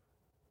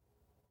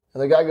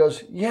 And the guy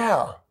goes,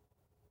 yeah.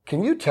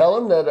 Can you tell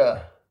him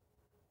that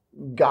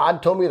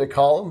God told me to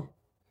call him?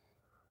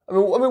 I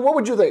mean, what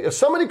would you think? If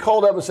somebody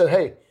called up and said,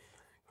 hey,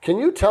 can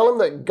you tell him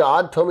that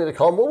God told me to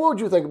call him? What would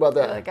you think about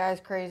that? Yeah, the guy's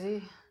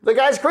crazy. The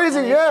guy's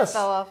crazy, yes.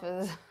 Fell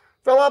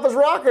off his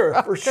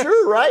rocker, for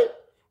sure, right?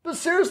 But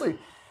seriously,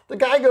 the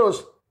guy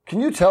goes, can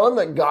you tell him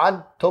that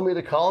God told me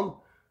to call him?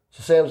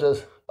 So Sam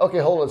says, okay,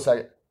 hold on a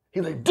second.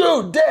 He's like,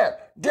 dude, Dad,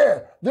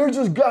 there's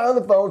this guy on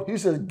the phone. He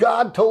says,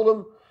 God told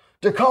him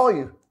to call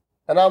you.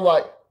 And I'm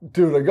like,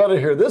 dude, I got to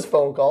hear this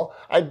phone call.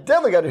 I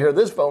definitely got to hear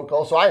this phone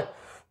call. So I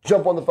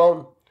jump on the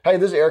phone. Hey,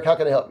 this is Eric. How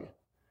can I help you?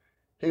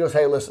 He goes,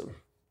 hey, listen,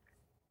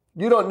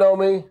 you don't know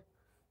me.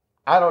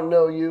 I don't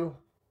know you.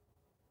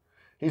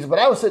 He said, but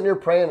I was sitting here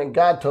praying and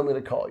God told me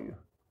to call you.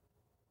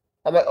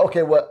 I'm like,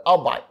 okay, well,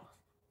 I'll bite.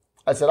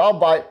 I said, I'll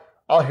bite.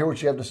 I'll hear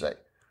what you have to say.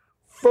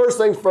 First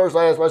things first,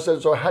 I asked him, I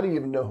said, so how do you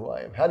even know who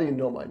I am? How do you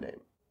know my name?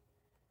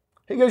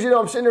 He goes,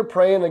 I'm sitting here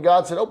praying and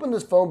God said, open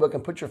this phone book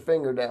and put your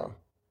finger down.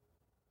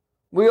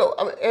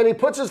 And he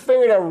puts his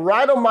finger down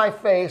right on my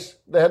face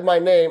that had my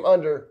name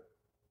under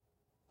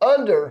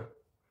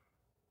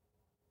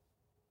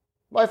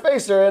my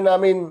face there.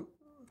 And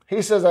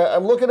he says,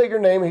 I'm looking at your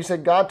name. He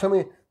said, God told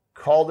me,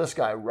 call this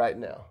guy right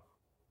now.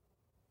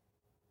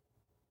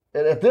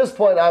 And at this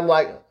point, I'm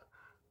like,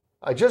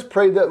 I just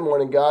prayed that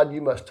morning, God,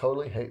 you must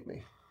totally hate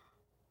me.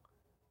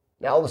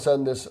 Now, all of a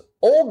sudden, this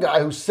old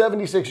guy who's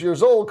 76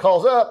 years old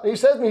calls up. And he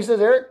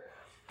says, Eric,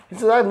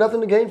 I have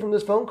nothing to gain from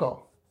this phone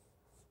call.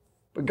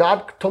 But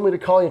God told me to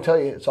call you and tell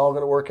you it's all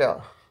going to work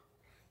out.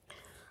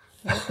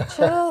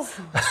 Chills.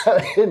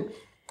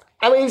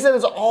 He said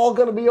it's all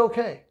going to be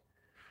okay.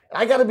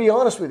 I got to be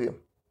honest with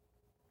you.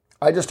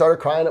 I just started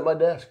crying at my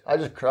desk. I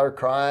started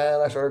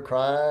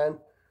crying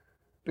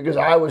because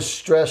I was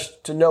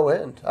stressed to no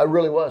end. I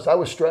really was. I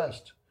was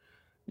stressed.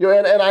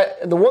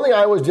 And the one thing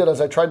I always did is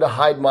I tried to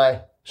hide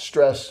my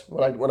stress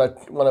when I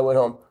went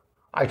home.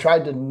 I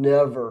tried to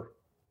never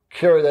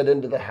carry that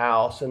into the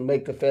house and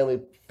make the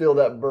family feel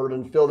that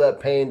burden, feel that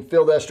pain,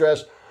 feel that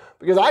stress.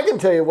 Because I can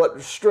tell you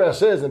what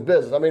stress is in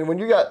business. When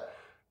you got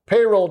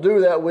payroll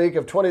due that week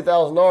of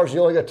 $20,000, you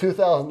only got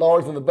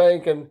 $2,000 in the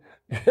bank, and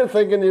you're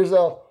thinking to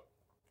yourself,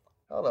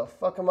 how the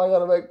fuck am I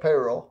going to make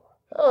payroll?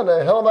 How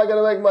the hell am I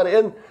going to make money?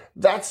 And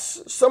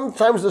that's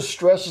sometimes the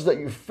stresses that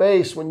you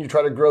face when you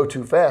try to grow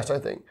too fast, I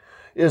think,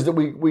 is that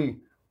we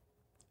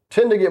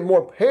tend to get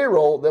more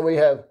payroll than we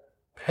have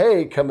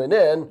pay coming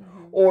in. Mm-hmm.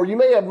 Or you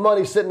may have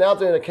money sitting out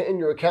there in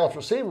your accounts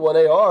receivable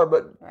and AR,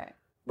 but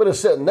it's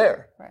sitting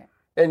there. Right.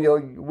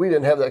 And we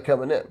didn't have that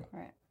coming in.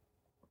 Right.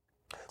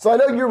 So I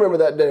know you remember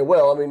that day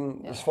well.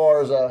 As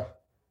far as of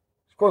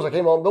course I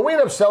came home, but we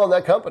ended up selling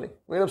that company.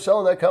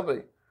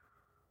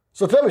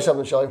 So tell me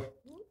something, Shelly.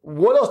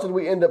 What else did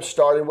we end up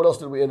starting? What else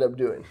did we end up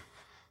doing?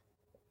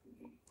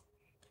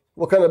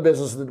 What kind of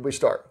business did we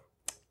start?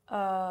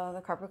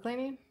 The carpet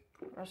cleaning,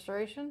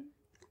 restoration.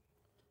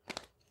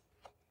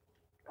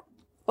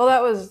 Well,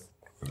 that was,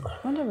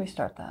 when did we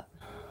start that?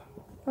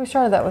 We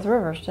started that with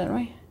Rivers, didn't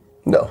we?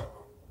 No.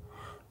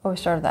 Oh, we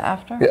started that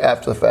after? Yeah,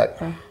 after the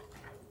fact. Okay.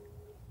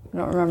 I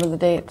don't remember the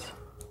dates.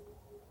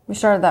 We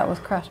started that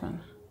with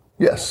Craftsman.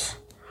 Yes.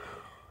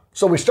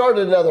 So we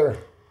started another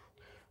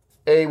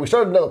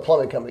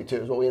plumbing company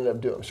too, is what we ended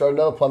up doing. We started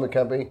another plumbing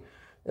company,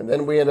 and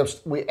then we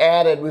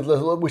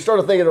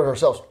started thinking of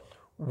ourselves,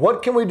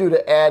 what can we do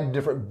to add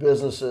different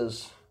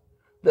businesses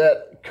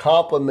that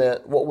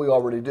complement what we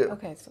already do?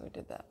 Okay, so we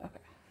did that. Okay.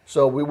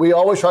 So we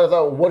always try to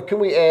think, what can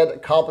we add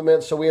that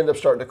complements? So we ended up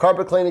starting a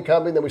carpet cleaning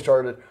company, then we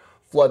started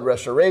flood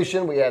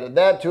restoration. We added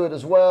that to it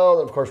as well.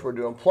 And of course, we're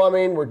doing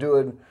plumbing.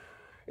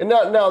 And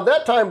now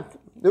that time,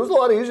 it was a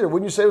lot easier.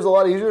 Wouldn't you say it was a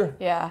lot easier?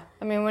 Yeah.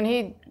 When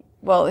he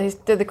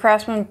did the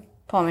Craftsman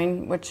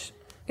Plumbing, which,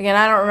 again,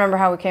 I don't remember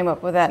how we came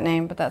up with that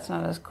name, but that's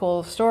not as cool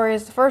a story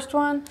as the first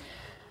one.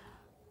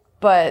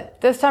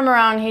 But this time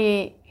around,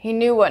 he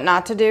knew what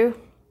not to do,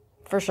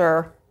 for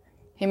sure.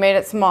 He made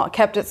it small,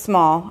 kept it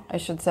small, I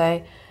should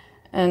say.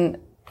 And,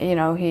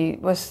 he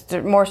was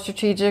more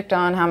strategic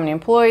on how many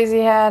employees he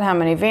had, how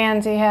many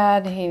vans he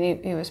had.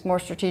 He was more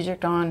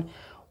strategic on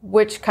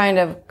which kind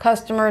of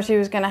customers he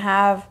was going to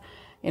have.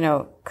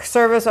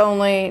 Service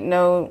only,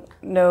 no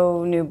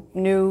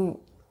new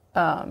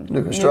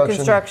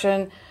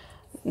construction,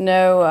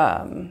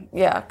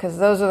 because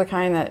those are the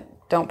kind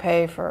that don't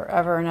pay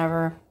forever and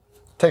ever.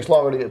 Takes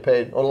longer to get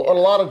paid. On a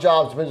lot of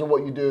jobs, depends on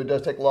what you do, it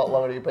does take a lot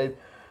longer to get paid.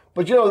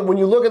 But when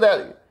you look at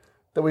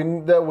that we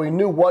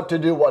knew what to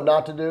do, what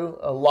not to do,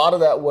 a lot of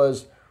that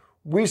was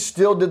we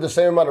still did the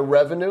same amount of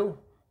revenue,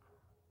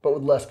 but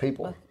with less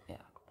people. Yeah.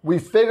 We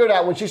figured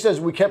out, when she says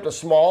we kept it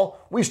small,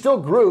 we still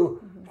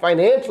grew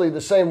financially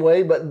the same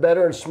way, but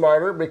better and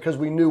smarter, because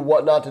we knew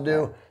what not to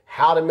do,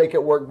 how to make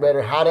it work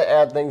better, how to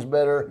add things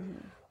better.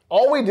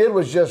 All we did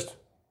was just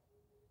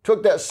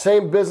took that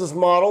same business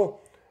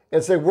model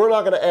and said, we're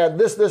not going to add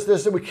this,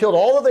 and we killed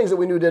all the things that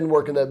we knew didn't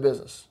work in that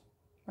business.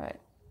 Right.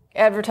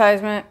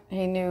 Advertisement,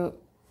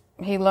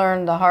 he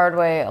learned the hard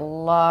way a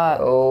lot.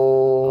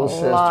 Oh,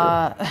 sister.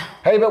 Lot.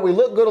 Hey, but we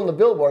look good on the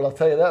billboard, I'll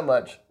tell you that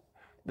much.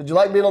 Did you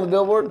like being on the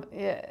billboard?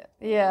 Yeah.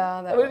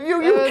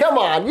 Come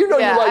on. You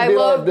like being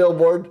on a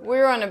billboard. We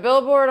were on a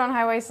billboard on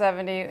Highway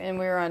 70, and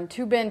we were on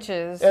 2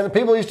 benches. And the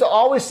people used to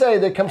always say,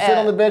 they come sit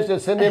on the bench,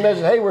 they'd send me a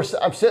message, hey,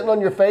 I'm sitting on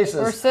your faces.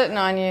 We're sitting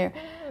on you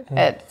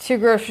at 2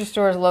 grocery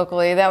stores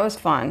locally. That was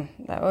fun.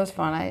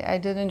 I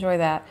did enjoy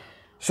that.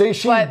 See,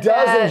 she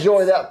does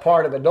enjoy that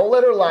part of it. Don't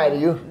let her lie to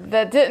you.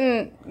 That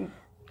didn't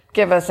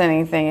give us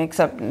anything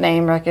except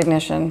name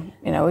recognition.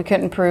 We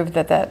couldn't prove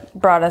that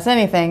brought us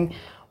anything.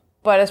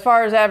 But as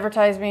far as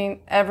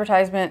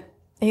advertisement,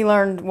 he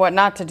learned what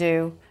not to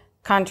do.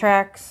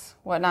 Contracts,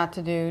 what not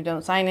to do.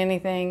 Don't sign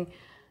anything.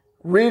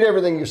 Read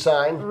everything you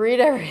sign.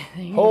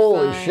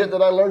 Holy shit,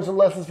 did I learn some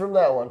lessons from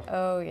that one.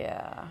 Oh,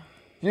 yeah.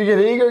 You get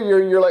eager,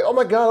 you're like, oh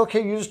my God,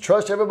 okay, you just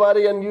trust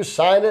everybody and you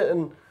sign it,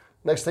 and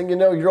next thing you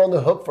know, you're on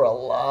the hook for a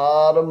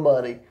lot of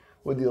money,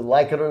 whether you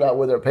like it or not,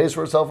 whether it pays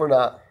for itself or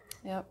not.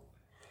 Yep.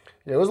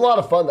 Yeah, it was a lot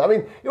of fun.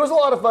 It was a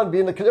lot of fun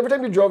because every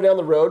time you drove down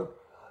the road,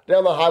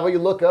 down the highway, you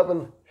look up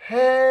and,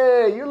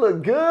 hey, you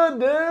look good,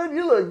 dude.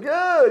 You look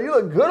good. You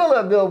look good on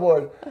that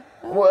billboard.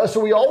 Well, so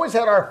we always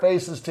had our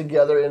faces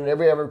together in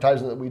every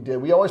advertisement that we did.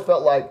 We always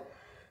felt like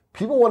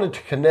people wanted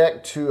to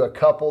connect to a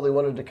couple. They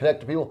wanted to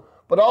connect to people.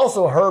 But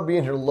also her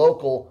being here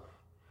local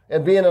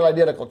and being an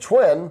identical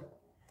twin,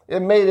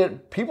 it made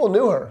it, people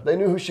knew her. They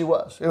knew who she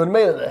was. It would have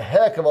made it a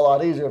heck of a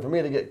lot easier for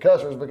me to get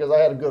customers because I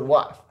had a good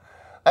wife.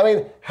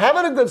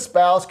 Having a good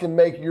spouse can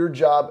make your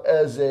job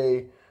as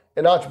an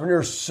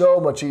entrepreneur so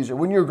much easier.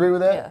 Wouldn't you agree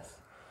with that? Yes.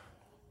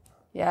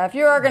 Yeah, if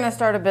you are going to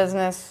start a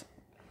business,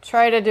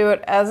 try to do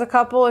it as a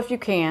couple if you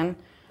can,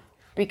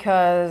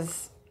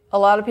 because a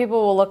lot of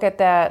people will look at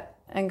that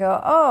and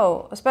go,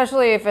 oh,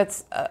 especially if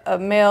it's a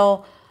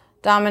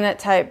male-dominant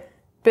type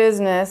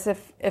business,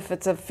 if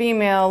it's a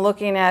female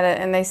looking at it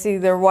and they see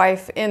their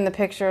wife in the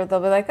picture, they'll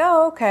be like,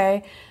 oh,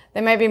 okay. They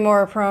might be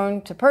more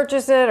prone to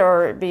purchase it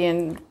or be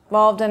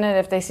involved in it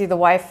if they see the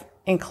wife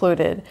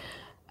included.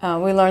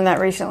 We learned that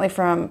recently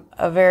from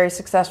a very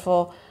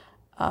successful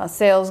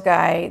sales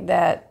guy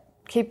that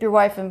keep your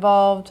wife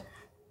involved.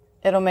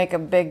 It'll make a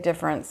big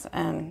difference,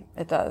 and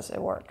it does.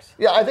 It works.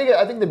 Yeah, I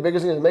think the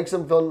biggest thing is it makes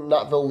them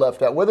not feel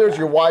left out. Whether it's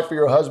your wife or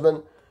your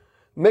husband,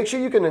 make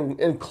sure you can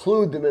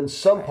include them in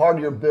some part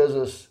of your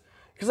business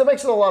because it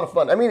makes it a lot of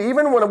fun.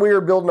 Even when we were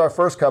building our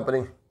first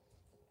company,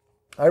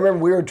 I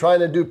remember we were trying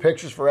to do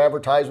pictures for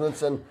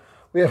advertisements, and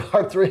we have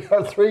our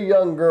three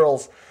young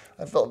girls.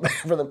 I felt bad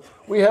for them.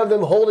 We have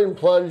them holding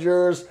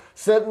plungers,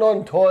 sitting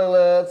on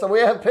toilets, and we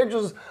have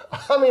pictures,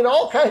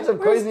 all kinds of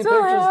crazy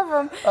pictures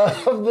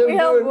of them. We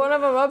held one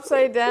of them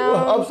upside down.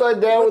 Upside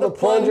down with a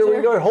plunger.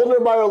 We go holding her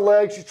by her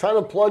legs. She's trying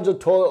to plunge a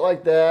toilet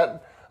like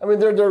that.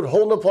 They're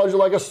holding a plunger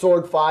like a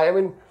sword fight.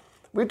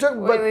 We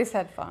at least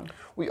had fun.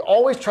 We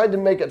always tried to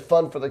make it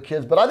fun for the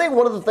kids. But I think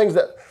one of the things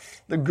that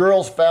the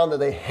girls found that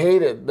they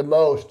hated the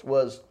most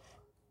was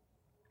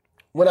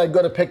when I'd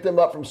go to pick them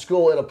up from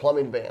school in a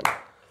plumbing van.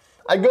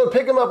 I'd go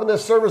pick them up in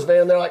this service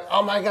van, and they're like,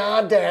 oh my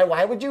God, Dad,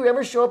 why would you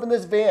ever show up in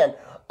this van?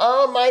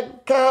 Oh my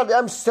God,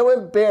 I'm so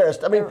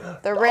embarrassed. The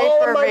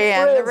raper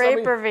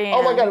van.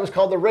 Oh my God, it was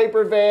called the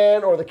raper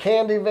van or the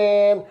candy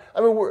van.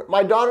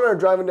 My daughter and I are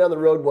driving down the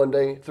road one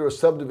day through a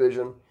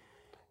subdivision,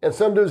 and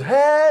some dude's,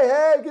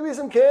 hey, give me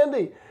some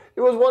candy.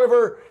 It was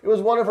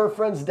one of her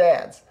friend's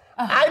dads.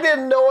 I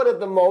didn't know it at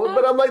the moment,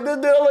 but I'm like,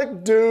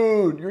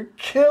 dude, you're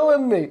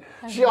killing me.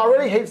 She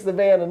already hates the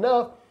van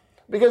enough.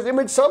 Because,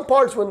 some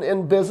parts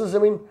in business,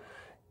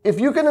 if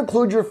you can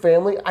include your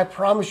family, I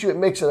promise you it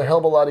makes it a hell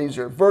of a lot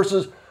easier.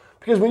 Because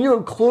when you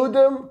include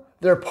them,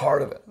 they're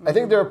part of it. I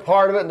think they're a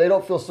part of it, and they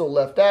don't feel so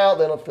left out.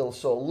 They don't feel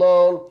so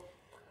alone.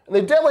 And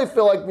they definitely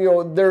feel like,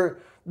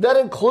 that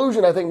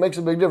inclusion, I think, makes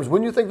a big difference.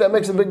 Wouldn't you think that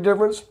makes a big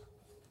difference?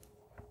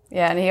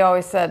 Yeah, and he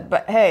always said,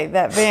 but hey,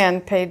 that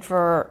van paid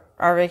for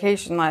our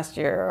vacation last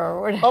year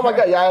or whatever. Oh my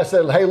God, yeah, I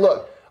said, hey,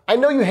 look, I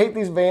know you hate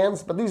these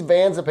vans, but these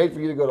vans have paid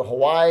for you to go to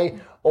Hawaii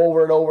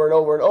over and over and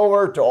over and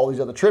over to all these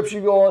other trips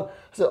you go on.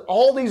 So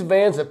all these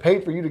vans have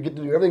paid for you to get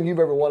to do everything you've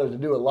ever wanted to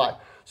do in life.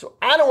 So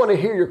I don't want to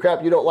hear your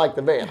crap you don't like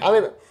the van.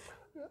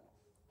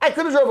 I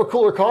could have drove a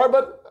cooler car,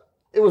 but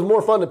it was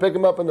more fun to pick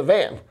them up in the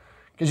van.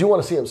 because you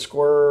want to see them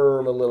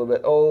squirm a little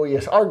bit. Oh,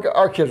 yes.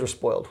 Our kids were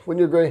spoiled.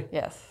 Wouldn't you agree?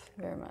 Yes,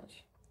 very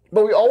much.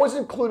 But we always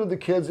included the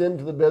kids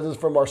into the business,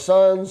 from our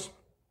sons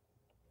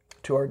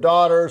to our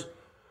daughters.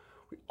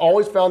 We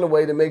always found a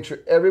way to make sure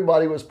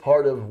everybody was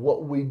part of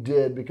what we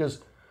did, because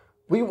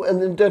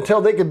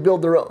until they could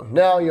build their own.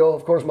 Now,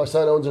 of course, my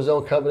son owns his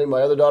own company.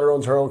 My other daughter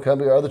owns her own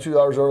company. Our other two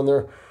daughters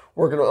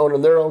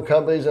owning their own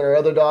companies, and our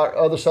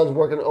other son's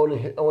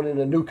owning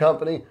a new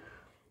company.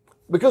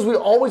 Because we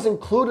always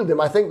included them.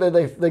 I think that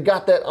they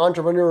got that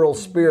entrepreneurial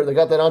spirit. They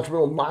got that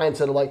entrepreneurial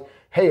mindset of like,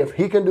 hey, if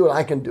he can do it,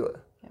 I can do it.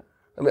 Yeah.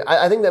 I mean,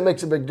 I think that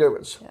makes a big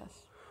difference.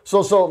 Yes.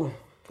 So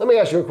let me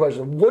ask you a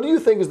question. What do you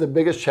think is the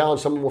biggest challenge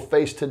someone will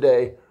face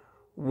today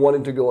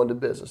wanting to go into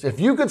business?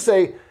 If you could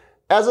say,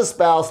 as a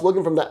spouse,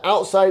 looking from the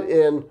outside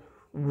in,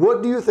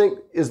 what do you think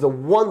is the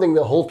one thing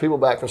that holds people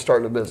back from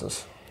starting a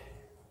business?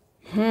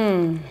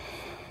 Well,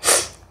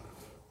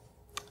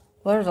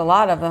 there's a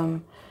lot of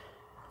them.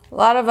 A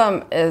lot of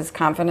them is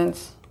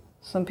confidence.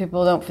 Some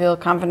people don't feel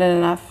confident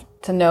enough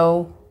to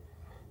know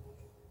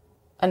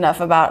enough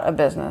about a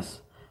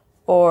business,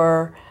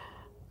 or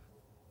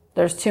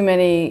there's too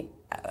many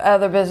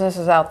other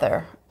businesses out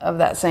there of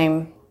that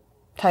same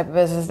type of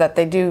business that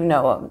they do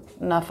know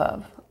enough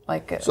of.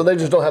 So they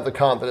just don't have the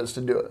confidence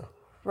to do it.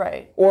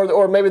 Right.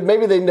 Or maybe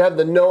they have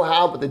the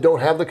know-how, but they don't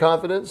have the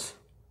confidence.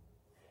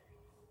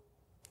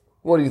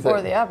 What do you think?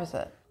 Or the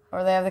opposite.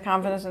 Or they have the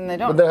confidence and they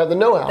don't. But they have the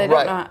know-how, they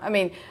don't know. I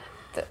mean,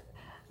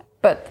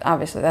 but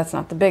obviously that's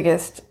not the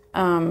biggest.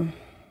 I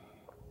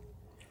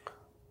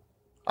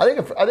think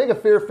a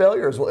fear of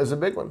failure is a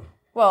big one.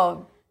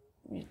 Well,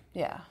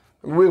 yeah.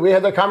 We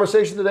had that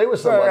conversation today with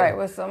somebody. Right,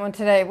 with someone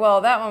today.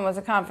 Well, that one was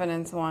a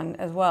confidence one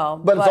as well.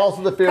 But it's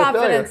also the fear of failure.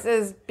 Confidence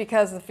is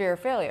because of the fear of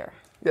failure.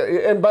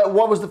 Yeah, but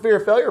what was the fear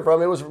of failure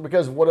from? It was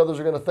because of what others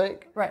are going to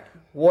think. Right.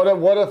 What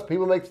if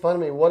people make fun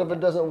of me? What if it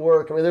doesn't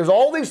work? I mean, there's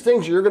all these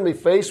things you're going to be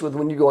faced with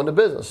when you go into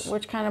business.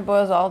 Which kind of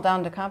boils all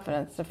down to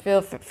confidence. The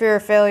fear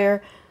of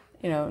failure,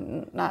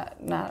 not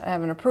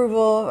having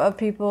approval of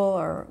people,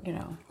 or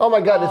Oh my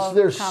God,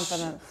 there's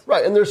confidence.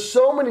 Right, and there's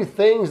so many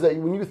things that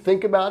when you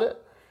think about it,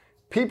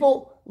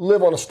 people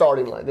live on a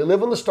starting line. They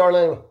live on the starting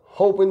line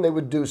hoping they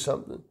would do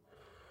something.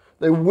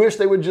 They wish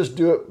they would just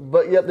do it,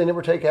 but yet they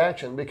never take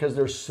action because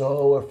they're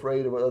so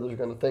afraid of what others are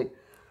going to think.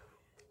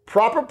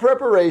 Proper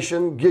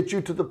preparation gets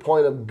you to the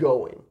point of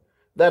going.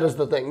 That is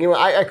the thing.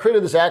 I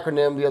created this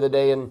acronym the other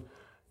day, and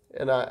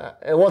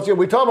once again,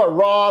 we talk about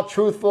raw,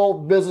 truthful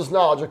business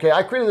knowledge. Okay,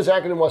 I created this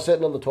acronym while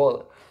sitting on the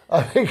toilet.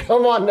 I mean,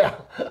 come on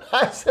now.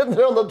 I'm sitting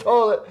there on the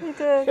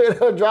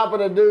toilet,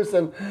 dropping a deuce,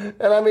 and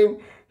I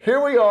mean, here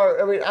we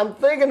are. I mean, I'm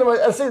thinking to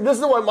myself, this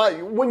is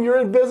why when you're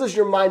in business,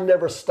 your mind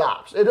never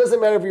stops. It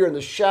doesn't matter if you're in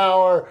the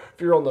shower,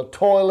 if you're on the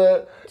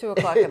toilet, 2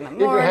 o'clock in the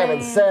morning, if you're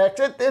having sex.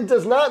 It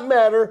does not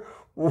matter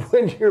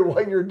what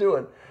you're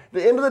doing. At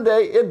the end of the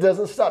day, it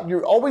doesn't stop.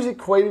 You're always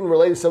equating and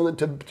relating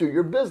something to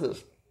your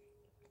business.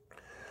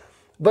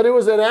 But it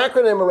was an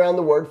acronym around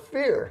the word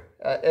fear.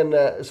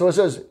 So it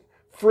says,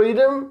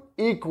 freedom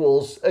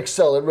equals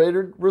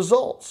accelerated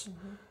results.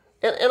 Mm-hmm.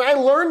 And I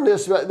learned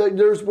this.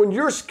 When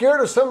you're scared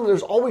of something,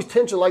 there's always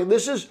tension. Like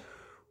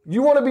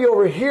you want to be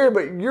over here,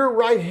 but you're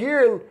right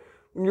here, and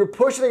when you're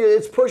pushing it,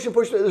 it's pushing.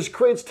 This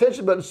creates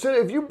tension. But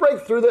if you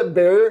break through that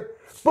barrier,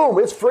 boom,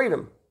 it's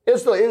freedom.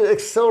 It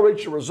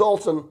accelerates your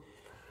results. And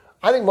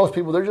I think most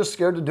people, they're just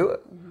scared to do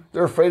it. Mm-hmm.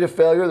 They're afraid of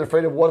failure. They're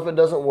afraid of what if it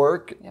doesn't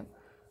work. Yep.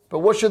 But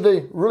what should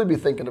they really be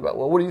thinking about?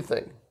 Well, what do you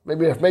think?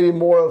 Maybe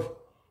more of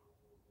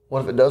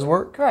what if it does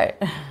work?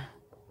 Right.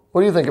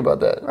 What do you think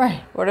about that?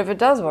 Right. What if it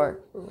does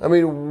work? I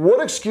mean,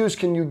 what excuse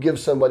can you give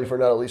somebody for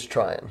not at least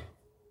trying?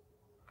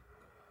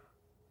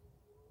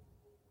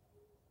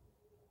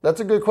 That's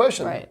a good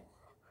question. Right.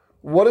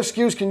 What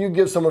excuse can you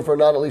give someone for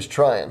not at least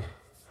trying?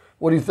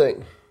 What do you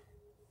think?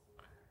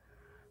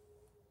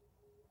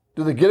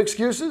 Do they get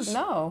excuses?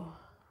 No.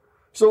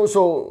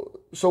 So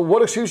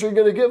what excuse are you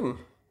going to give them?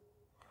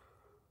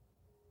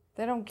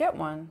 They don't get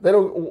one. They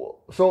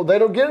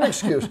don't get an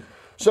excuse.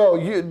 So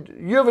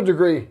you have a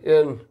degree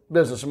in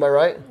business, am I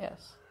right?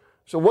 Yes.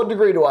 So what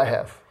degree do I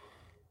have?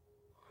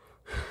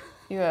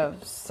 You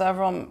have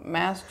several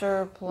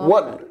master diplomas.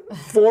 What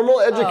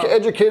formal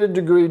educated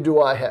degree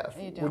do I have,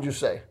 would you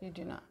say? You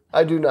do not.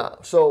 I do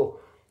not. So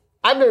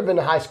I've never been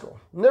to high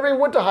school. Never even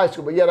went to high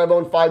school, but yet I've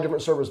owned 5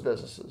 different service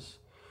businesses.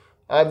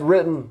 I've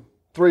written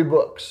 3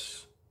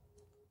 books.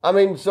 I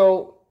mean,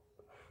 so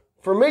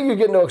for me, you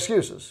get no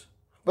excuses.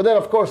 But then,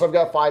 of course, I've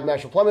got 5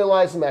 master plumbing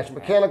license, master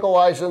mechanical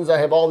license. I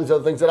have all these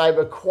other things that I've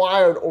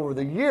acquired over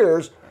the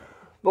years.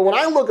 But when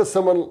I look at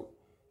someone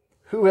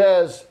who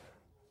has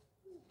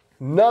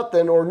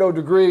nothing or no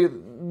degree,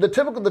 the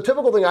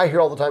typical thing I hear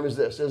all the time is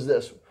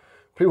this.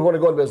 People want to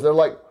go into business. They're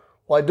like,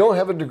 well, I don't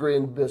have a degree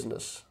in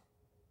business.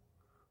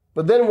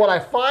 But then what I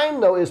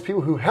find, though, is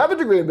people who have a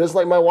degree in business,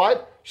 like my wife,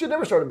 she'd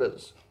never start a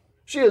business.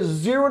 She has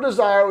zero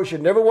desire.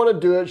 She'd never want to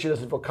do it. She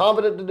doesn't feel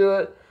confident to do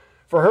it.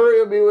 For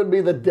her, it would be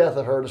the death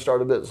of her to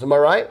start a business. Am I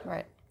right?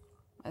 Right.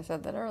 I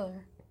said that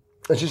earlier.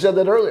 And she said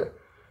that earlier.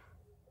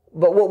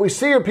 But what we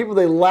see are people,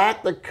 they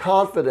lack the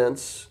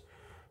confidence.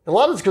 A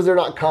lot of it's because they're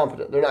not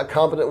competent. They're not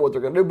competent in what they're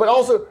going to do. But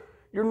also,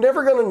 you're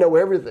never going to know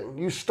everything.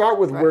 You start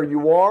with where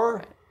you are.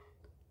 Right.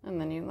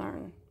 And then you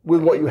learn.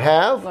 With what you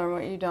have. Learn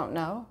what you don't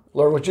know.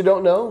 Learn what you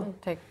don't know.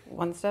 And take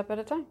one step at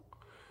a time.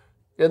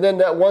 And then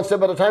that one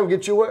step at a time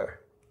gets you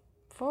where?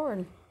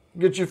 Forward.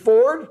 Get you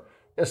forward.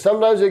 And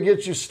sometimes it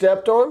gets you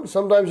stepped on.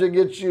 Sometimes it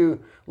gets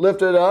you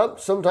lifted up.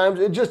 Sometimes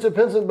it just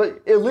depends.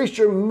 But at least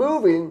you're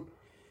moving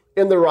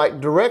in the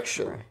right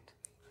direction. Right.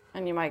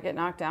 And you might get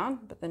knocked down,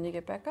 but then you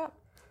get back up.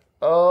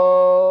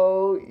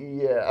 Oh,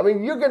 yeah. I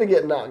mean, you're going to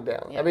get knocked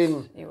down. Yes, I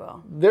mean, you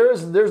will.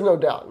 There's no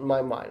doubt in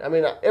my mind. I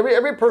mean,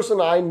 every person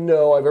I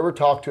know I've ever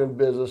talked to in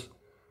business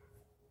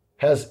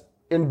has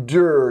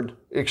endured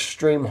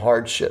extreme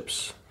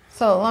hardships.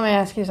 So let me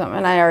ask you something,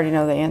 and I already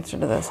know the answer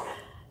to this.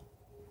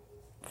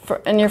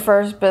 In your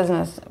first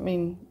business, I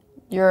mean,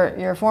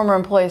 your former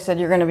employee said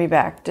you're going to be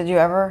back. Did you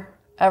ever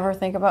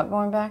think about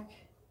going back?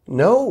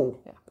 No.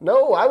 Yeah.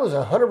 No, I was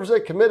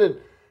 100%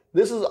 committed.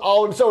 This is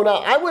all. So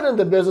now I went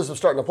into the business of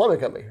starting a plumbing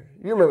company.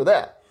 You remember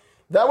that.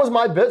 That was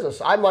my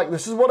business. I'm like,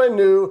 this is what I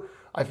knew.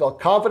 I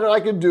felt confident I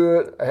could do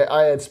it.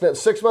 I had spent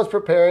 6 months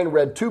preparing,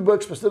 read 2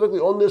 books specifically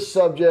on this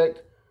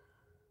subject.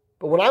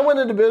 But when I went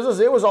into business,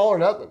 it was all or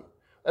nothing.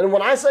 And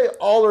when I say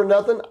all or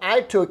nothing,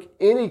 I took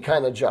any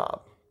kind of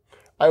job.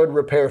 I would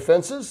repair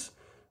fences.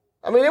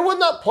 I mean, it was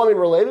not plumbing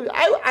related.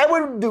 I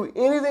would do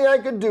anything I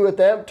could do at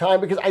that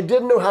time because I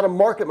didn't know how to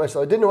market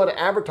myself. I didn't know how to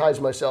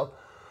advertise myself.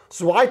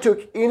 So I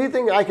took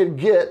anything I could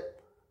get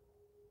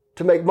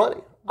to make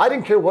money. I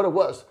didn't care what it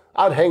was.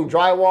 I'd hang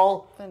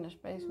drywall, finish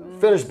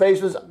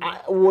basements,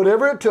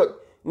 whatever it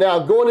took. Now,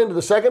 going into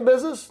the second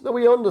business that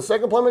we owned, the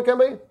second plumbing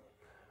company,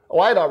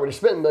 I had already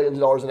spent millions of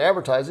dollars in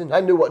advertising.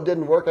 I knew what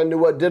didn't work. I knew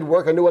what did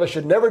work. I knew what I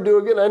should never do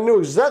again. I knew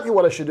exactly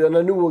what I should do, and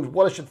I knew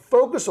what I should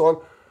focus on.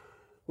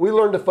 We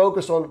learned to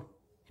focus on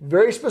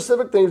very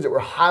specific things that were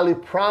highly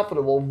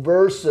profitable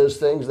versus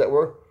things that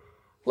were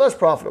less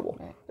profitable.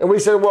 Right. And we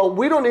said, well,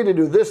 we don't need to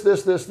do this.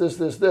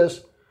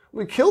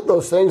 We killed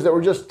those things that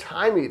were just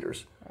time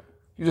eaters. Right.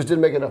 You just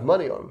didn't make enough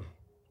money on them.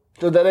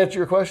 Did that answer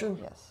your question?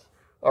 Yes.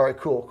 All right,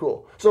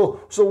 cool.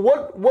 So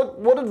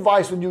what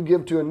advice would you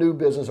give to a new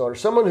business owner,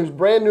 someone who's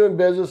brand new in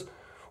business,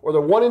 or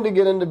they're wanting to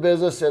get into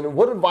business, and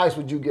what advice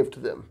would you give to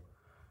them?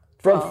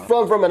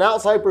 From an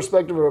outside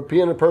perspective of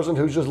being a person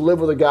who's just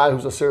lived with a guy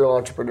who's a serial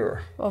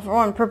entrepreneur. Well, for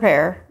one,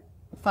 prepare.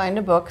 Find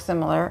a book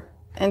similar.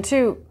 And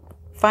 2,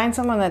 find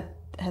someone that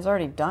has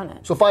already done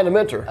it. So find a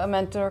mentor. A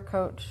mentor,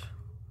 coach.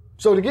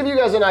 So to give you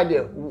guys an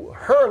idea,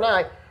 her and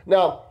I,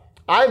 now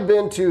I've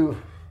been to,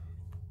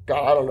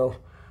 God, I don't know,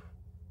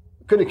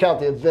 couldn't count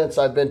the events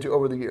I've been to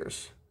over the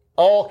years.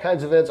 All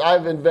kinds of events.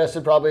 I've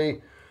invested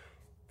probably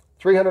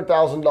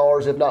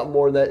 $300,000, if not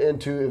more than that,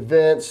 into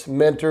events,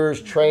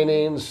 mentors,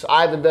 trainings.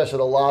 I've invested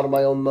a lot of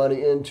my own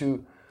money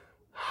into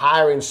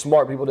hiring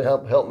smart people to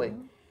help me.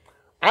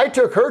 I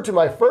took her to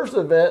my first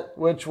event,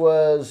 which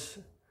was,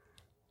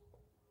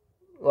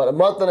 a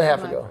month and a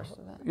half ago.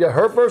 Yeah,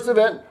 her first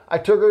event. I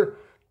took her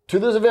to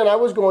this event I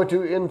was going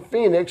to in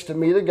Phoenix to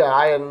meet a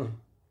guy, and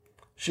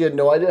she had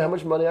no idea how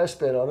much money I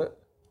spent on it.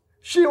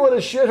 She would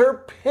have shit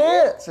her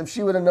pants if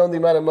she would have known the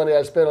amount of money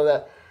I spent on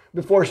that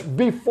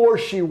before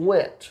she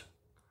went.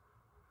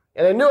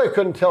 And I knew I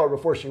couldn't tell her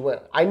before she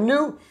went. I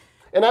knew,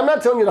 and I'm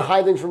not telling you to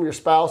hide things from your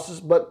spouses,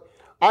 but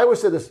I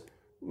always say this,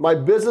 my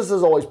business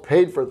has always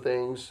paid for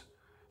things,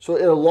 so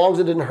as long as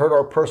it didn't hurt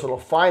our personal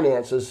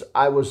finances,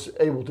 I was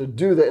able to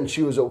do that, and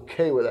she was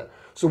okay with that.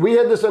 So we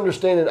had this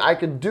understanding I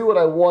could do what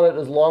I wanted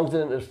as long as it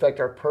didn't affect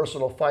our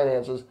personal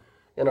finances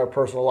in our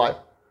personal life.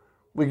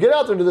 We get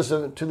out there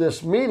to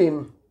this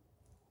meeting.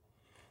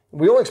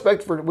 We were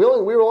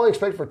only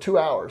expected for 2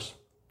 hours.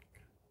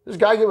 This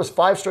guy gave us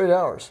 5 straight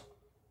hours.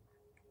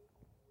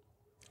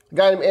 A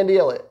guy named Andy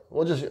Elliott.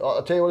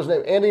 I'll tell you what his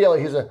name. Andy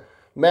Elliott. He's a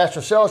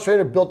master sales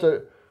trainer. Built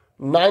a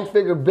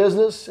 9-figure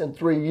business in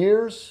 3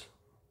 years.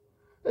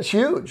 That's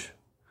huge.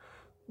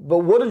 But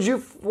what did you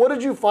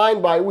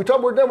find by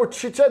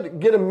she said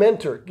get a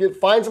mentor.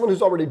 Find someone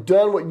who's already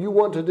done what you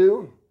want to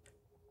do.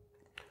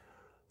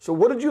 So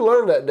what did you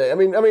learn that day? I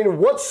mean,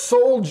 what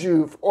sold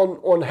you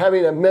on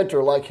having a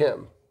mentor like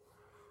him?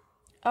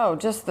 Oh,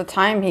 just the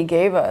time he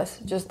gave us,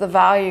 just the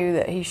value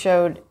that he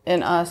showed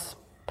in us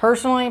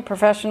personally,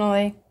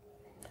 professionally,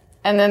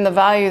 and then the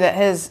value that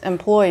his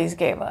employees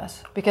gave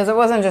us. Because it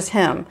wasn't just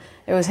him,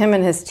 it was him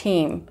and his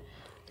team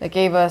that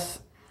gave us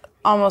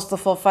almost the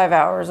full 5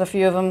 hours. A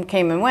few of them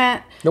came and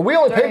went. No, we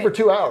only paid for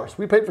 2 hours.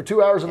 We paid for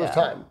 2 hours of his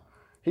time.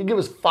 He'd give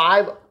us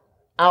 5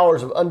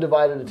 hours of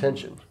undivided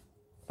attention.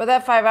 But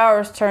that 5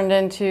 hours turned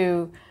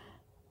into,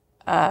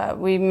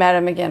 we met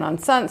him again on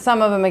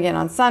some of them again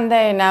on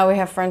Sunday, and now we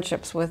have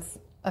friendships with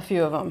a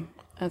few of them.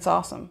 It's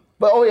awesome.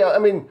 But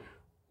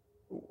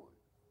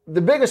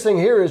the biggest thing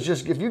here is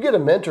just if you get a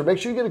mentor, make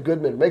sure you get a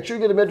good mentor. Make sure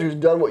you get a mentor who's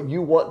done what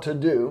you want to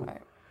do.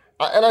 Right.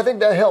 And I think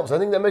that helps. I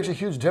think that makes a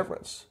huge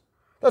difference.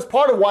 That's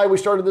part of why we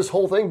started this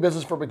whole thing,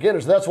 Business for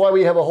Beginners. That's why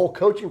we have a whole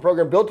coaching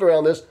program built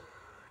around this,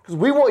 because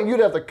we want you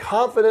to have the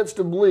confidence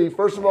to believe,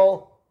 first of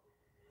all,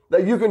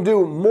 that you can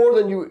do more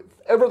than you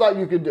ever thought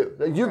you could do.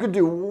 That you could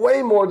do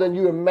way more than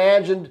you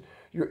imagined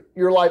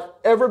your life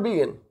ever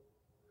being,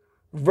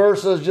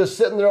 versus just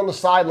sitting there on the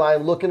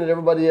sideline looking at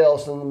everybody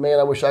else and, man,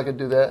 I wish I could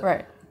do that.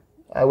 Right.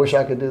 I wish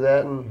I could do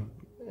that.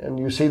 And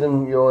you see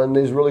them, in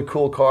these really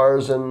cool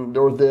cars and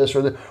or this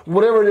or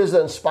whatever it is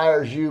that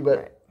inspires you.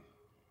 But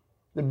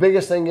the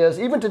biggest thing is,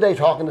 even today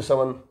talking to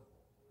someone,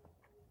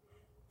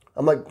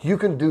 I'm like, you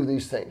can do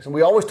these things. And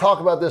we always talk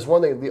about this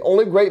one thing. The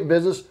only great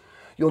business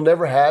you'll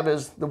never have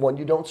is the one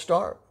you don't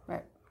start.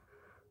 Right.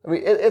 I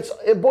mean,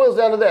 it boils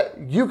down to that.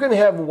 You can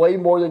have way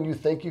more than you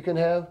think you can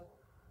have,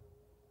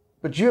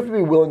 but you have to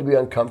be willing to be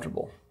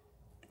uncomfortable.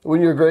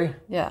 Wouldn't you agree?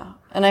 Yeah.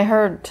 And I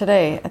heard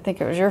today, I think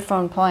it was your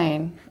phone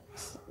playing,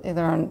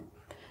 either on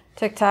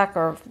TikTok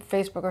or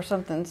Facebook or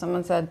something,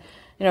 someone said,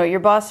 your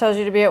boss tells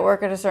you to be at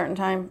work at a certain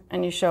time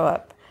and you show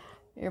up.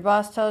 Your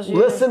boss tells you...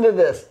 Listen to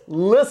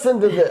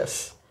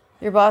this.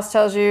 Your boss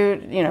tells you,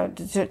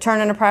 to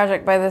turn in a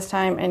project by this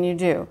time and you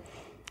do.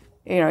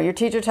 Your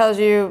teacher tells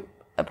you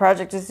a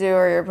project is due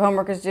or your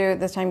homework is due,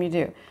 this time you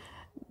do.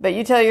 But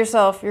you tell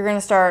yourself you're going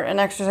to start an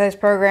exercise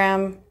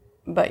program,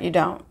 but you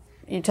don't.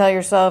 You tell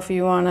yourself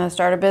you want to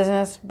start a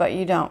business, but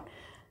you don't.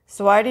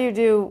 So why do you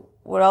do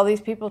what all these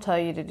people tell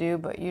you to do,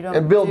 but you don't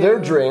And build their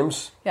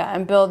dreams. Yeah,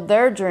 and build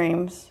their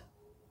dreams,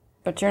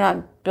 but you're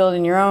not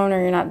building your own, or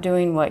you're not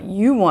doing what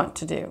you want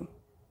to do.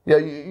 Yeah,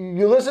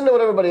 you listen to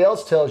what everybody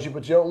else tells you,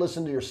 but you don't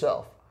listen to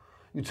yourself.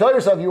 You tell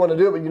yourself you want to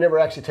do it, but you never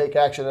actually take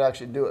action and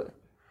actually do it.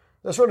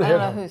 That's sort of I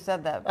don't know who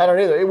said that. I don't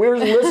either. We were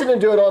listening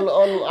to it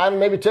on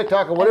maybe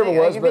TikTok or whatever it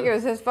was. I think it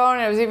was his phone.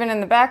 It was even in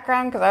the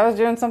background because I was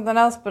doing something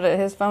else, but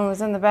his phone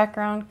was in the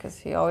background because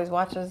he always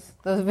watches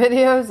those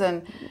videos,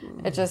 and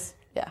it just,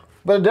 yeah.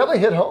 But it definitely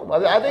hit home.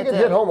 I think it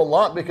hit home a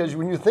lot because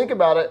when you think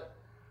about it,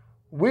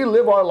 we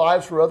live our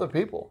lives for other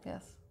people.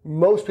 Yes.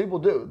 Most people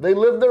do. They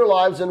live their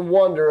lives in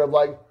wonder of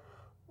like,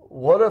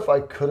 what if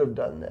I could have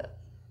done that?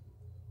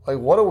 Like,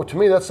 to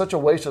me, that's such a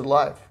wasted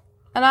life.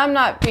 And I'm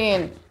not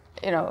being,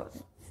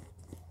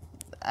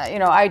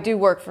 I do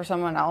work for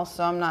someone else,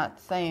 so I'm not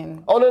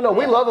saying... Oh, no,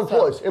 we love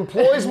employees.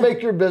 Employees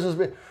make your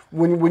business...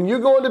 When you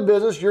go into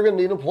business, you're going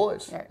to need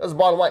employees. Right. That's the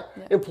bottom line.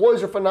 Yeah.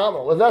 Employees are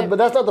phenomenal. But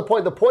that's not the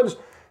point. The point is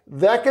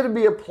that can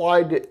be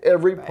applied to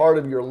every part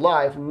of your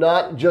life,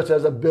 not just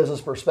as a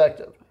business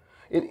perspective.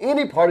 In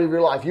any part of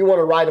your life, you want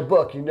to write a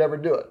book, you never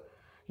do it.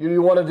 You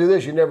want to do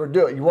this, you never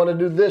do it. You want to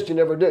do this, you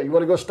never do it. You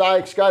want to go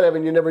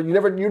skydiving,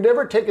 you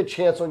never take a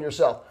chance on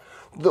yourself.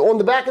 On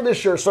the back of this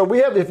shirt, so we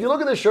have, if you look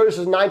at this shirt, it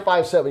says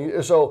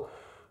 957. So,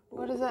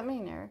 what does that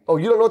mean, Eric? Oh,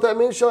 you don't know what that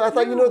means, Shelly? I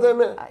thought you know what that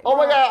meant. Oh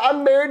my God,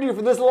 I'm married to you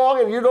for this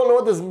long and you don't know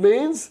what this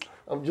means?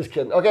 I'm just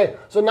kidding. Okay,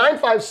 so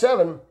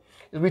 957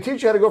 is we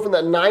teach you how to go from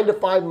that 9 to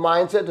 5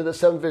 mindset to the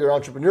 7-figure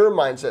entrepreneur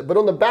mindset. But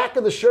on the back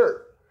of the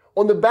shirt,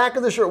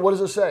 what does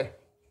it say?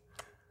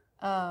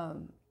 Oh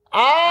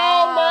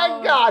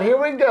my God,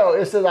 here we go.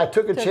 It says, I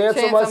took a chance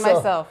on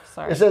myself.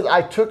 Sorry. It says,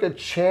 I took a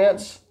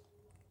chance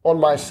on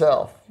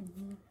myself.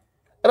 Mm-hmm.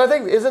 And I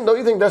think, don't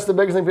you think that's the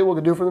biggest thing people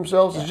can do for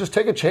themselves? Is just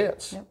take a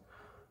chance. Yep.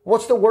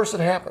 What's the worst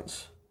that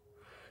happens?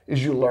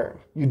 Is you learn.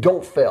 You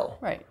don't fail.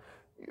 Right.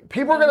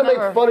 People are going to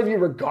make fun of you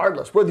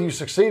regardless, whether you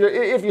succeed or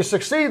if you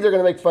succeed, they're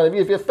going to make fun of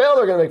you. If you fail,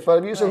 they're going to make fun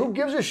of you. So who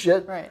gives a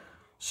shit? Right.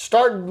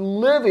 Start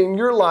living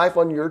your life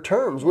on your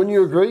terms. Wouldn't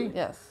you agree?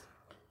 Yes.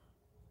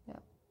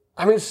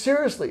 I mean,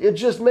 seriously, it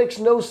just makes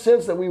no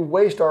sense that we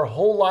waste our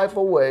whole life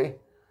away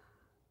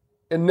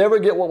and never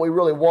get what we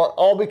really want,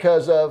 all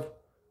because of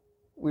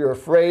we are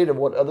afraid of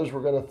what others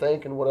were going to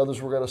think and what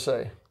others were going to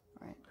say.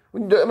 Right.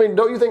 I mean,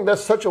 don't you think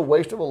that's such a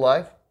waste of a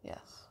life? Yes.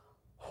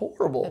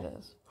 Horrible. It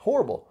is.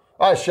 Horrible.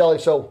 All right, Shelly,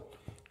 so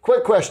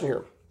quick question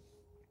here.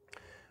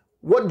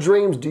 What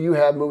dreams do you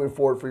have moving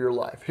forward for your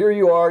life? Here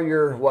you are,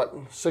 you're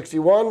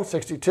 61,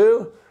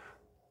 62?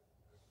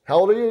 How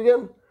old are you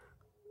again?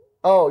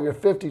 Oh, you're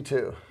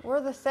 52.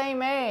 We're the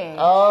same age.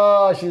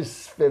 Oh,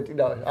 she's 50.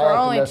 No, for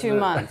only 2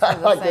 months. I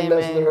like to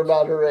mess with her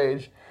about her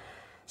age.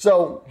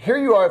 So here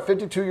you are at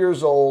 52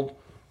 years old.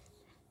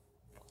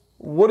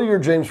 What are your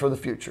dreams for the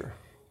future?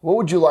 What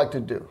would you like to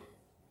do?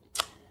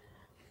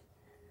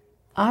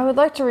 I would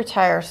like to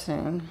retire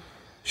soon.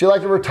 She'd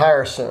like to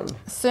retire soon.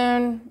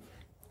 Soon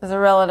is a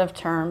relative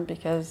term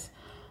because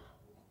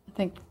I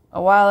think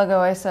a while ago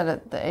I said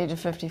at the age of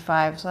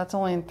 55, so that's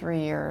only in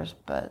 3 years,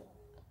 but...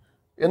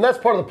 And that's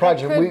part of the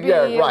project. It could be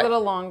a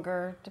little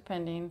longer,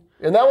 depending.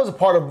 And that was a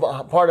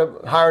part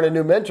of hiring a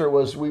new mentor.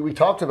 Was we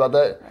talked about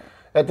that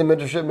at the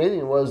mentorship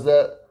meeting. Was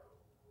that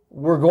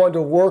we're going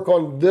to work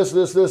on this,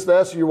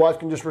 that, so your wife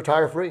can just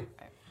retire free.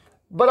 Right.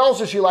 But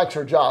also, she likes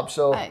her job,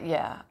 so I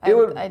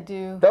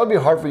do. That would be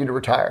hard for you to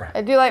retire.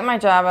 I do like my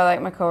job. I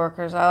like my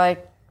coworkers. I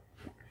like,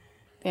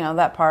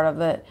 that part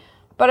of it.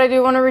 But I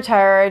do want to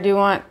retire. I do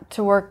want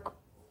to work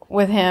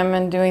with him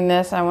and doing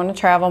this. I want to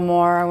travel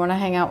more. I want to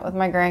hang out with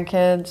my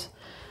grandkids.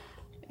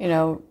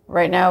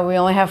 Right now we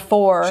only have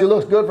 4. She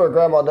looks good for a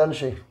grandma, doesn't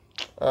she?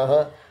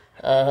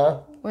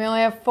 We only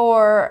have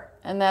 4,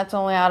 and that's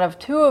only out of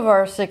 2 of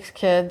our 6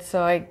 kids,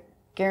 so I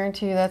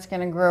guarantee you that's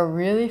going to grow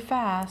really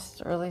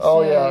fast, really soon.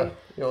 Oh,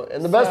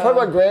 And the best part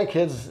about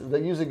grandkids,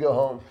 they usually go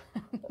home.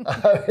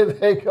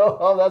 They go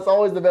home. That's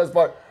always the best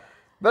part.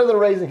 Better than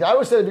raising kids. I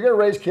always say, if you're going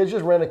to raise kids,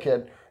 just rent a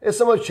kid. It's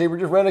so much cheaper.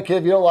 Just rent a kid.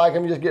 If you don't like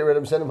them, you just get rid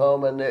of them, send them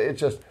home. And it's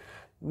just,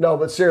 no,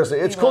 but seriously,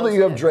 it's cool that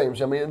you have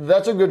dreams. I mean,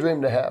 that's a good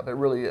dream to have. It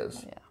really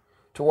is. Yeah.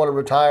 To want to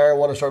retire,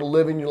 want to start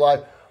living your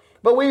life.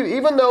 But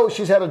even though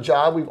she's had a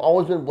job, we've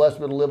always been blessed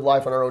to live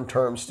life on our own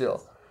terms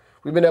still.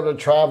 We've been able to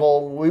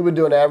travel. We would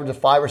do an average of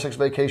 5 or 6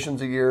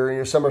 vacations a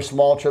year. Some are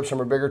small trips, some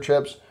are bigger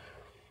trips.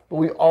 But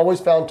we always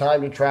found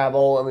time to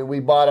travel. I mean, we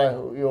bought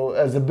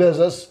as a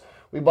business,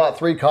 we bought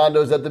 3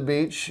 condos at the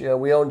beach.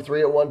 We owned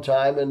 3 at one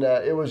time, and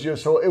it was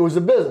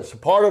a business.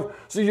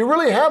 So you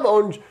really have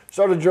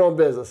started your own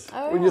business.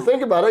 Oh, yeah. When you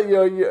think about it,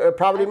 you're a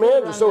property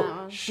manager.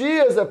 So she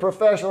is a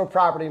professional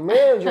property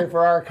manager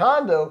for our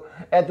condo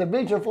at the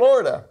beach in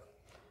Florida.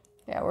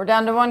 Yeah, we're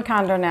down to 1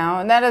 condo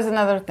now, and that is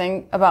another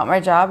thing about my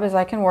job is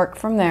I can work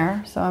from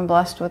there. So I'm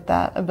blessed with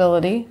that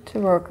ability to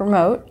work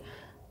remote.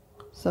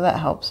 So that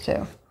helps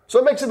too. So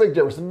it makes a big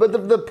difference.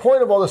 But the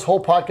point of all this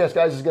whole podcast,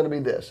 guys, is going to be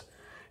this.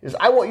 Is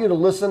I want you to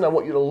listen, I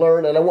want you to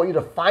learn, and I want you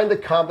to find the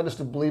confidence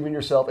to believe in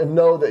yourself and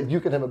know that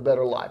you can have a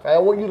better life. I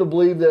want you to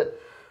believe that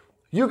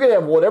you can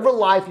have whatever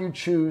life you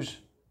choose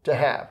to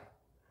have.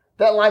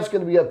 That life's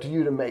going to be up to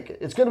you to make it.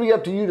 It's going to be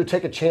up to you to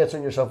take a chance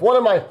on yourself. One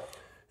of my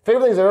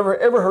favorite things I've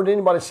ever heard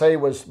anybody say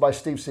was by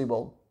Steve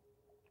Siebold.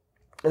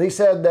 And he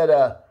said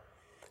that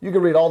you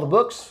can read all the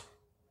books,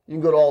 you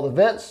can go to all the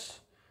events,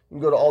 you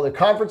can go to all the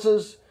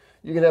conferences,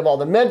 you can have all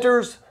the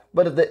mentors,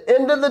 but at the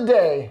end of the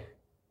day,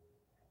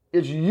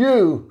 it's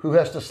you who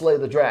has to slay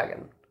the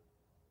dragon.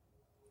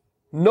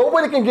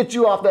 Nobody can get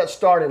you off that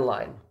starting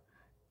line.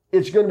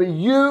 It's going to be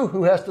you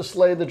who has to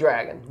slay the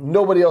dragon.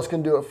 Nobody else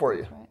can do it for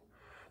you. Right.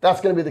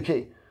 That's going to be the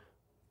key.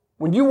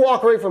 When you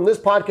walk away from this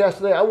podcast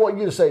today, I want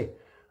you to say,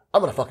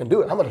 I'm going to fucking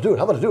do it. I'm going to do it.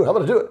 I'm going to do it. I'm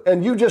going to do it.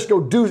 And you just go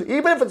do it.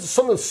 Even if it's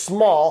something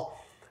small,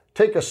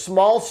 take a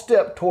small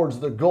step towards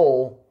the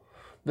goal,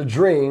 the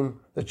dream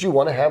that you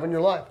want to have in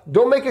your life.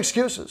 Don't make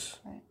excuses.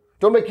 Right.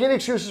 Don't make any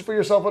excuses for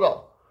yourself at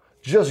all.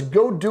 Just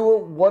go do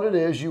what it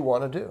is you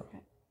want to do.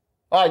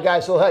 All right,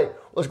 guys. So, hey,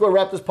 let's go and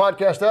wrap this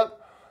podcast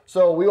up.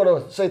 So we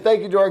want to say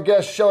thank you to our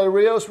guest, Shelly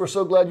Rios. We're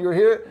so glad you're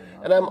here.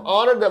 And I'm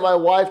honored that my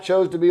wife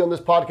chose to be on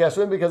this podcast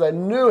with me because I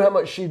knew how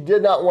much she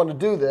did not want to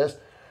do this.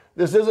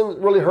 This isn't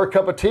really her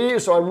cup of tea,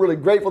 so I'm really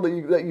grateful that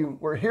you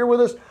were here with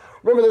us.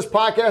 Remember, this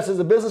podcast is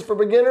a business for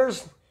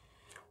beginners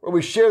where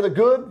we share the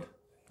good,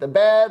 the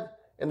bad,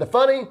 and the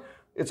funny.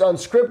 It's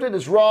unscripted,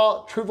 it's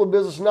raw, truthful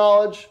business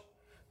knowledge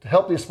to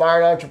help the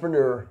aspiring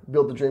entrepreneur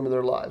build the dream of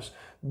their lives.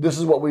 This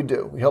is what we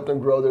do. We help them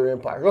grow their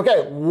empire.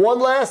 Okay, one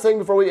last thing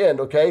before we end,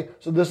 okay?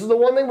 So this is the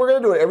one thing we're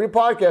going to do at every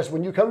podcast.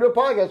 When you come to a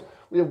podcast,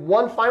 we have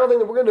one final thing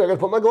that we're going to do. I'm going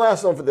to put my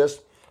glasses on for this.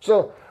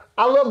 So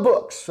I love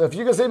books. So if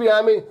you can see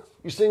behind me,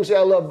 you see me say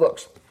I love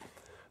books.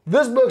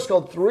 This book's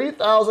called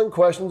 3,000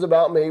 Questions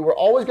About Me. We're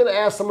always going to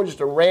ask someone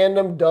just a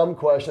random, dumb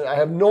question. I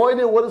have no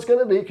idea what it's going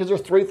to be because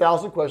there's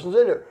 3,000 questions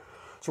in here.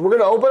 So we're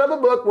going to open up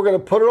a book. We're going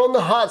to put her on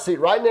the hot seat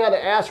right now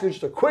to ask her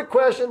just a quick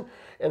question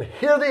and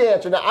hear the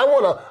answer. Now, I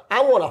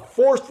want a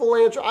forceful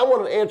answer. I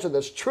want an answer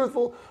that's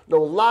truthful,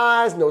 no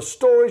lies, no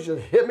stories.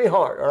 Just hit me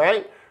hard, all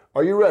right?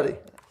 Are you ready?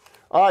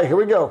 All right, here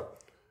we go.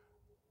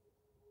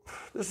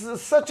 This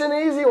is such an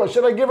easy one.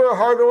 Should I give her a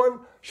harder one?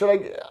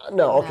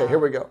 No, okay, here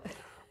we go.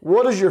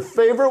 What is your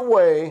favorite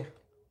way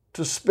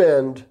to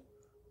spend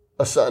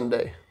a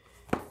Sunday?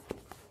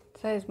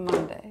 Today's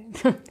Monday.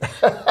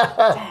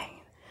 Dang.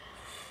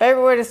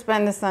 Favorite way to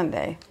spend a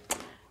Sunday?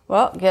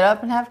 Well, get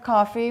up and have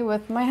coffee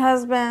with my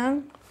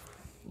husband.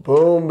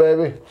 Boom,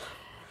 baby.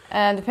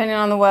 And depending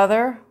on the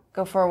weather,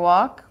 go for a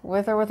walk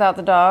with or without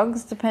the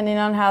dogs, depending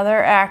on how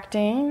they're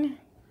acting.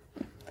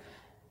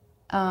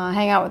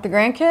 Hang out with the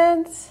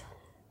grandkids.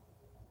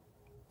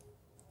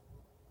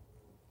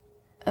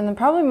 And then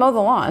probably mow the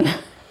lawn.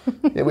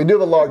 Yeah, we do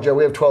have a large yard.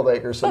 We have 12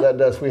 acres,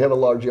 so we have a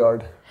large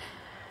yard.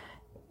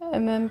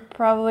 And then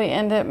probably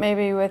end it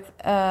maybe with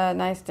a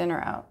nice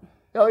dinner out.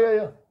 Oh,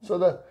 yeah.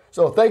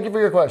 So thank you for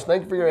your question.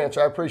 Thank you for your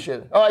answer. I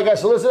appreciate it. All right,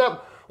 guys, so listen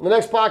up. On the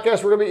next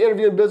podcast, we're going to be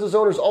interviewing business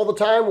owners all the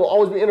time. We'll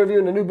always be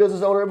interviewing a new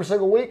business owner every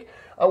single week.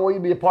 I want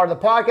you to be a part of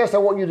the podcast. I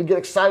want you to get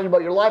excited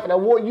about your life, and I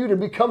want you to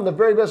become the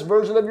very best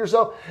version of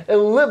yourself and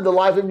live the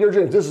life of your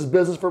dreams. This is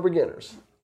Business for Beginners.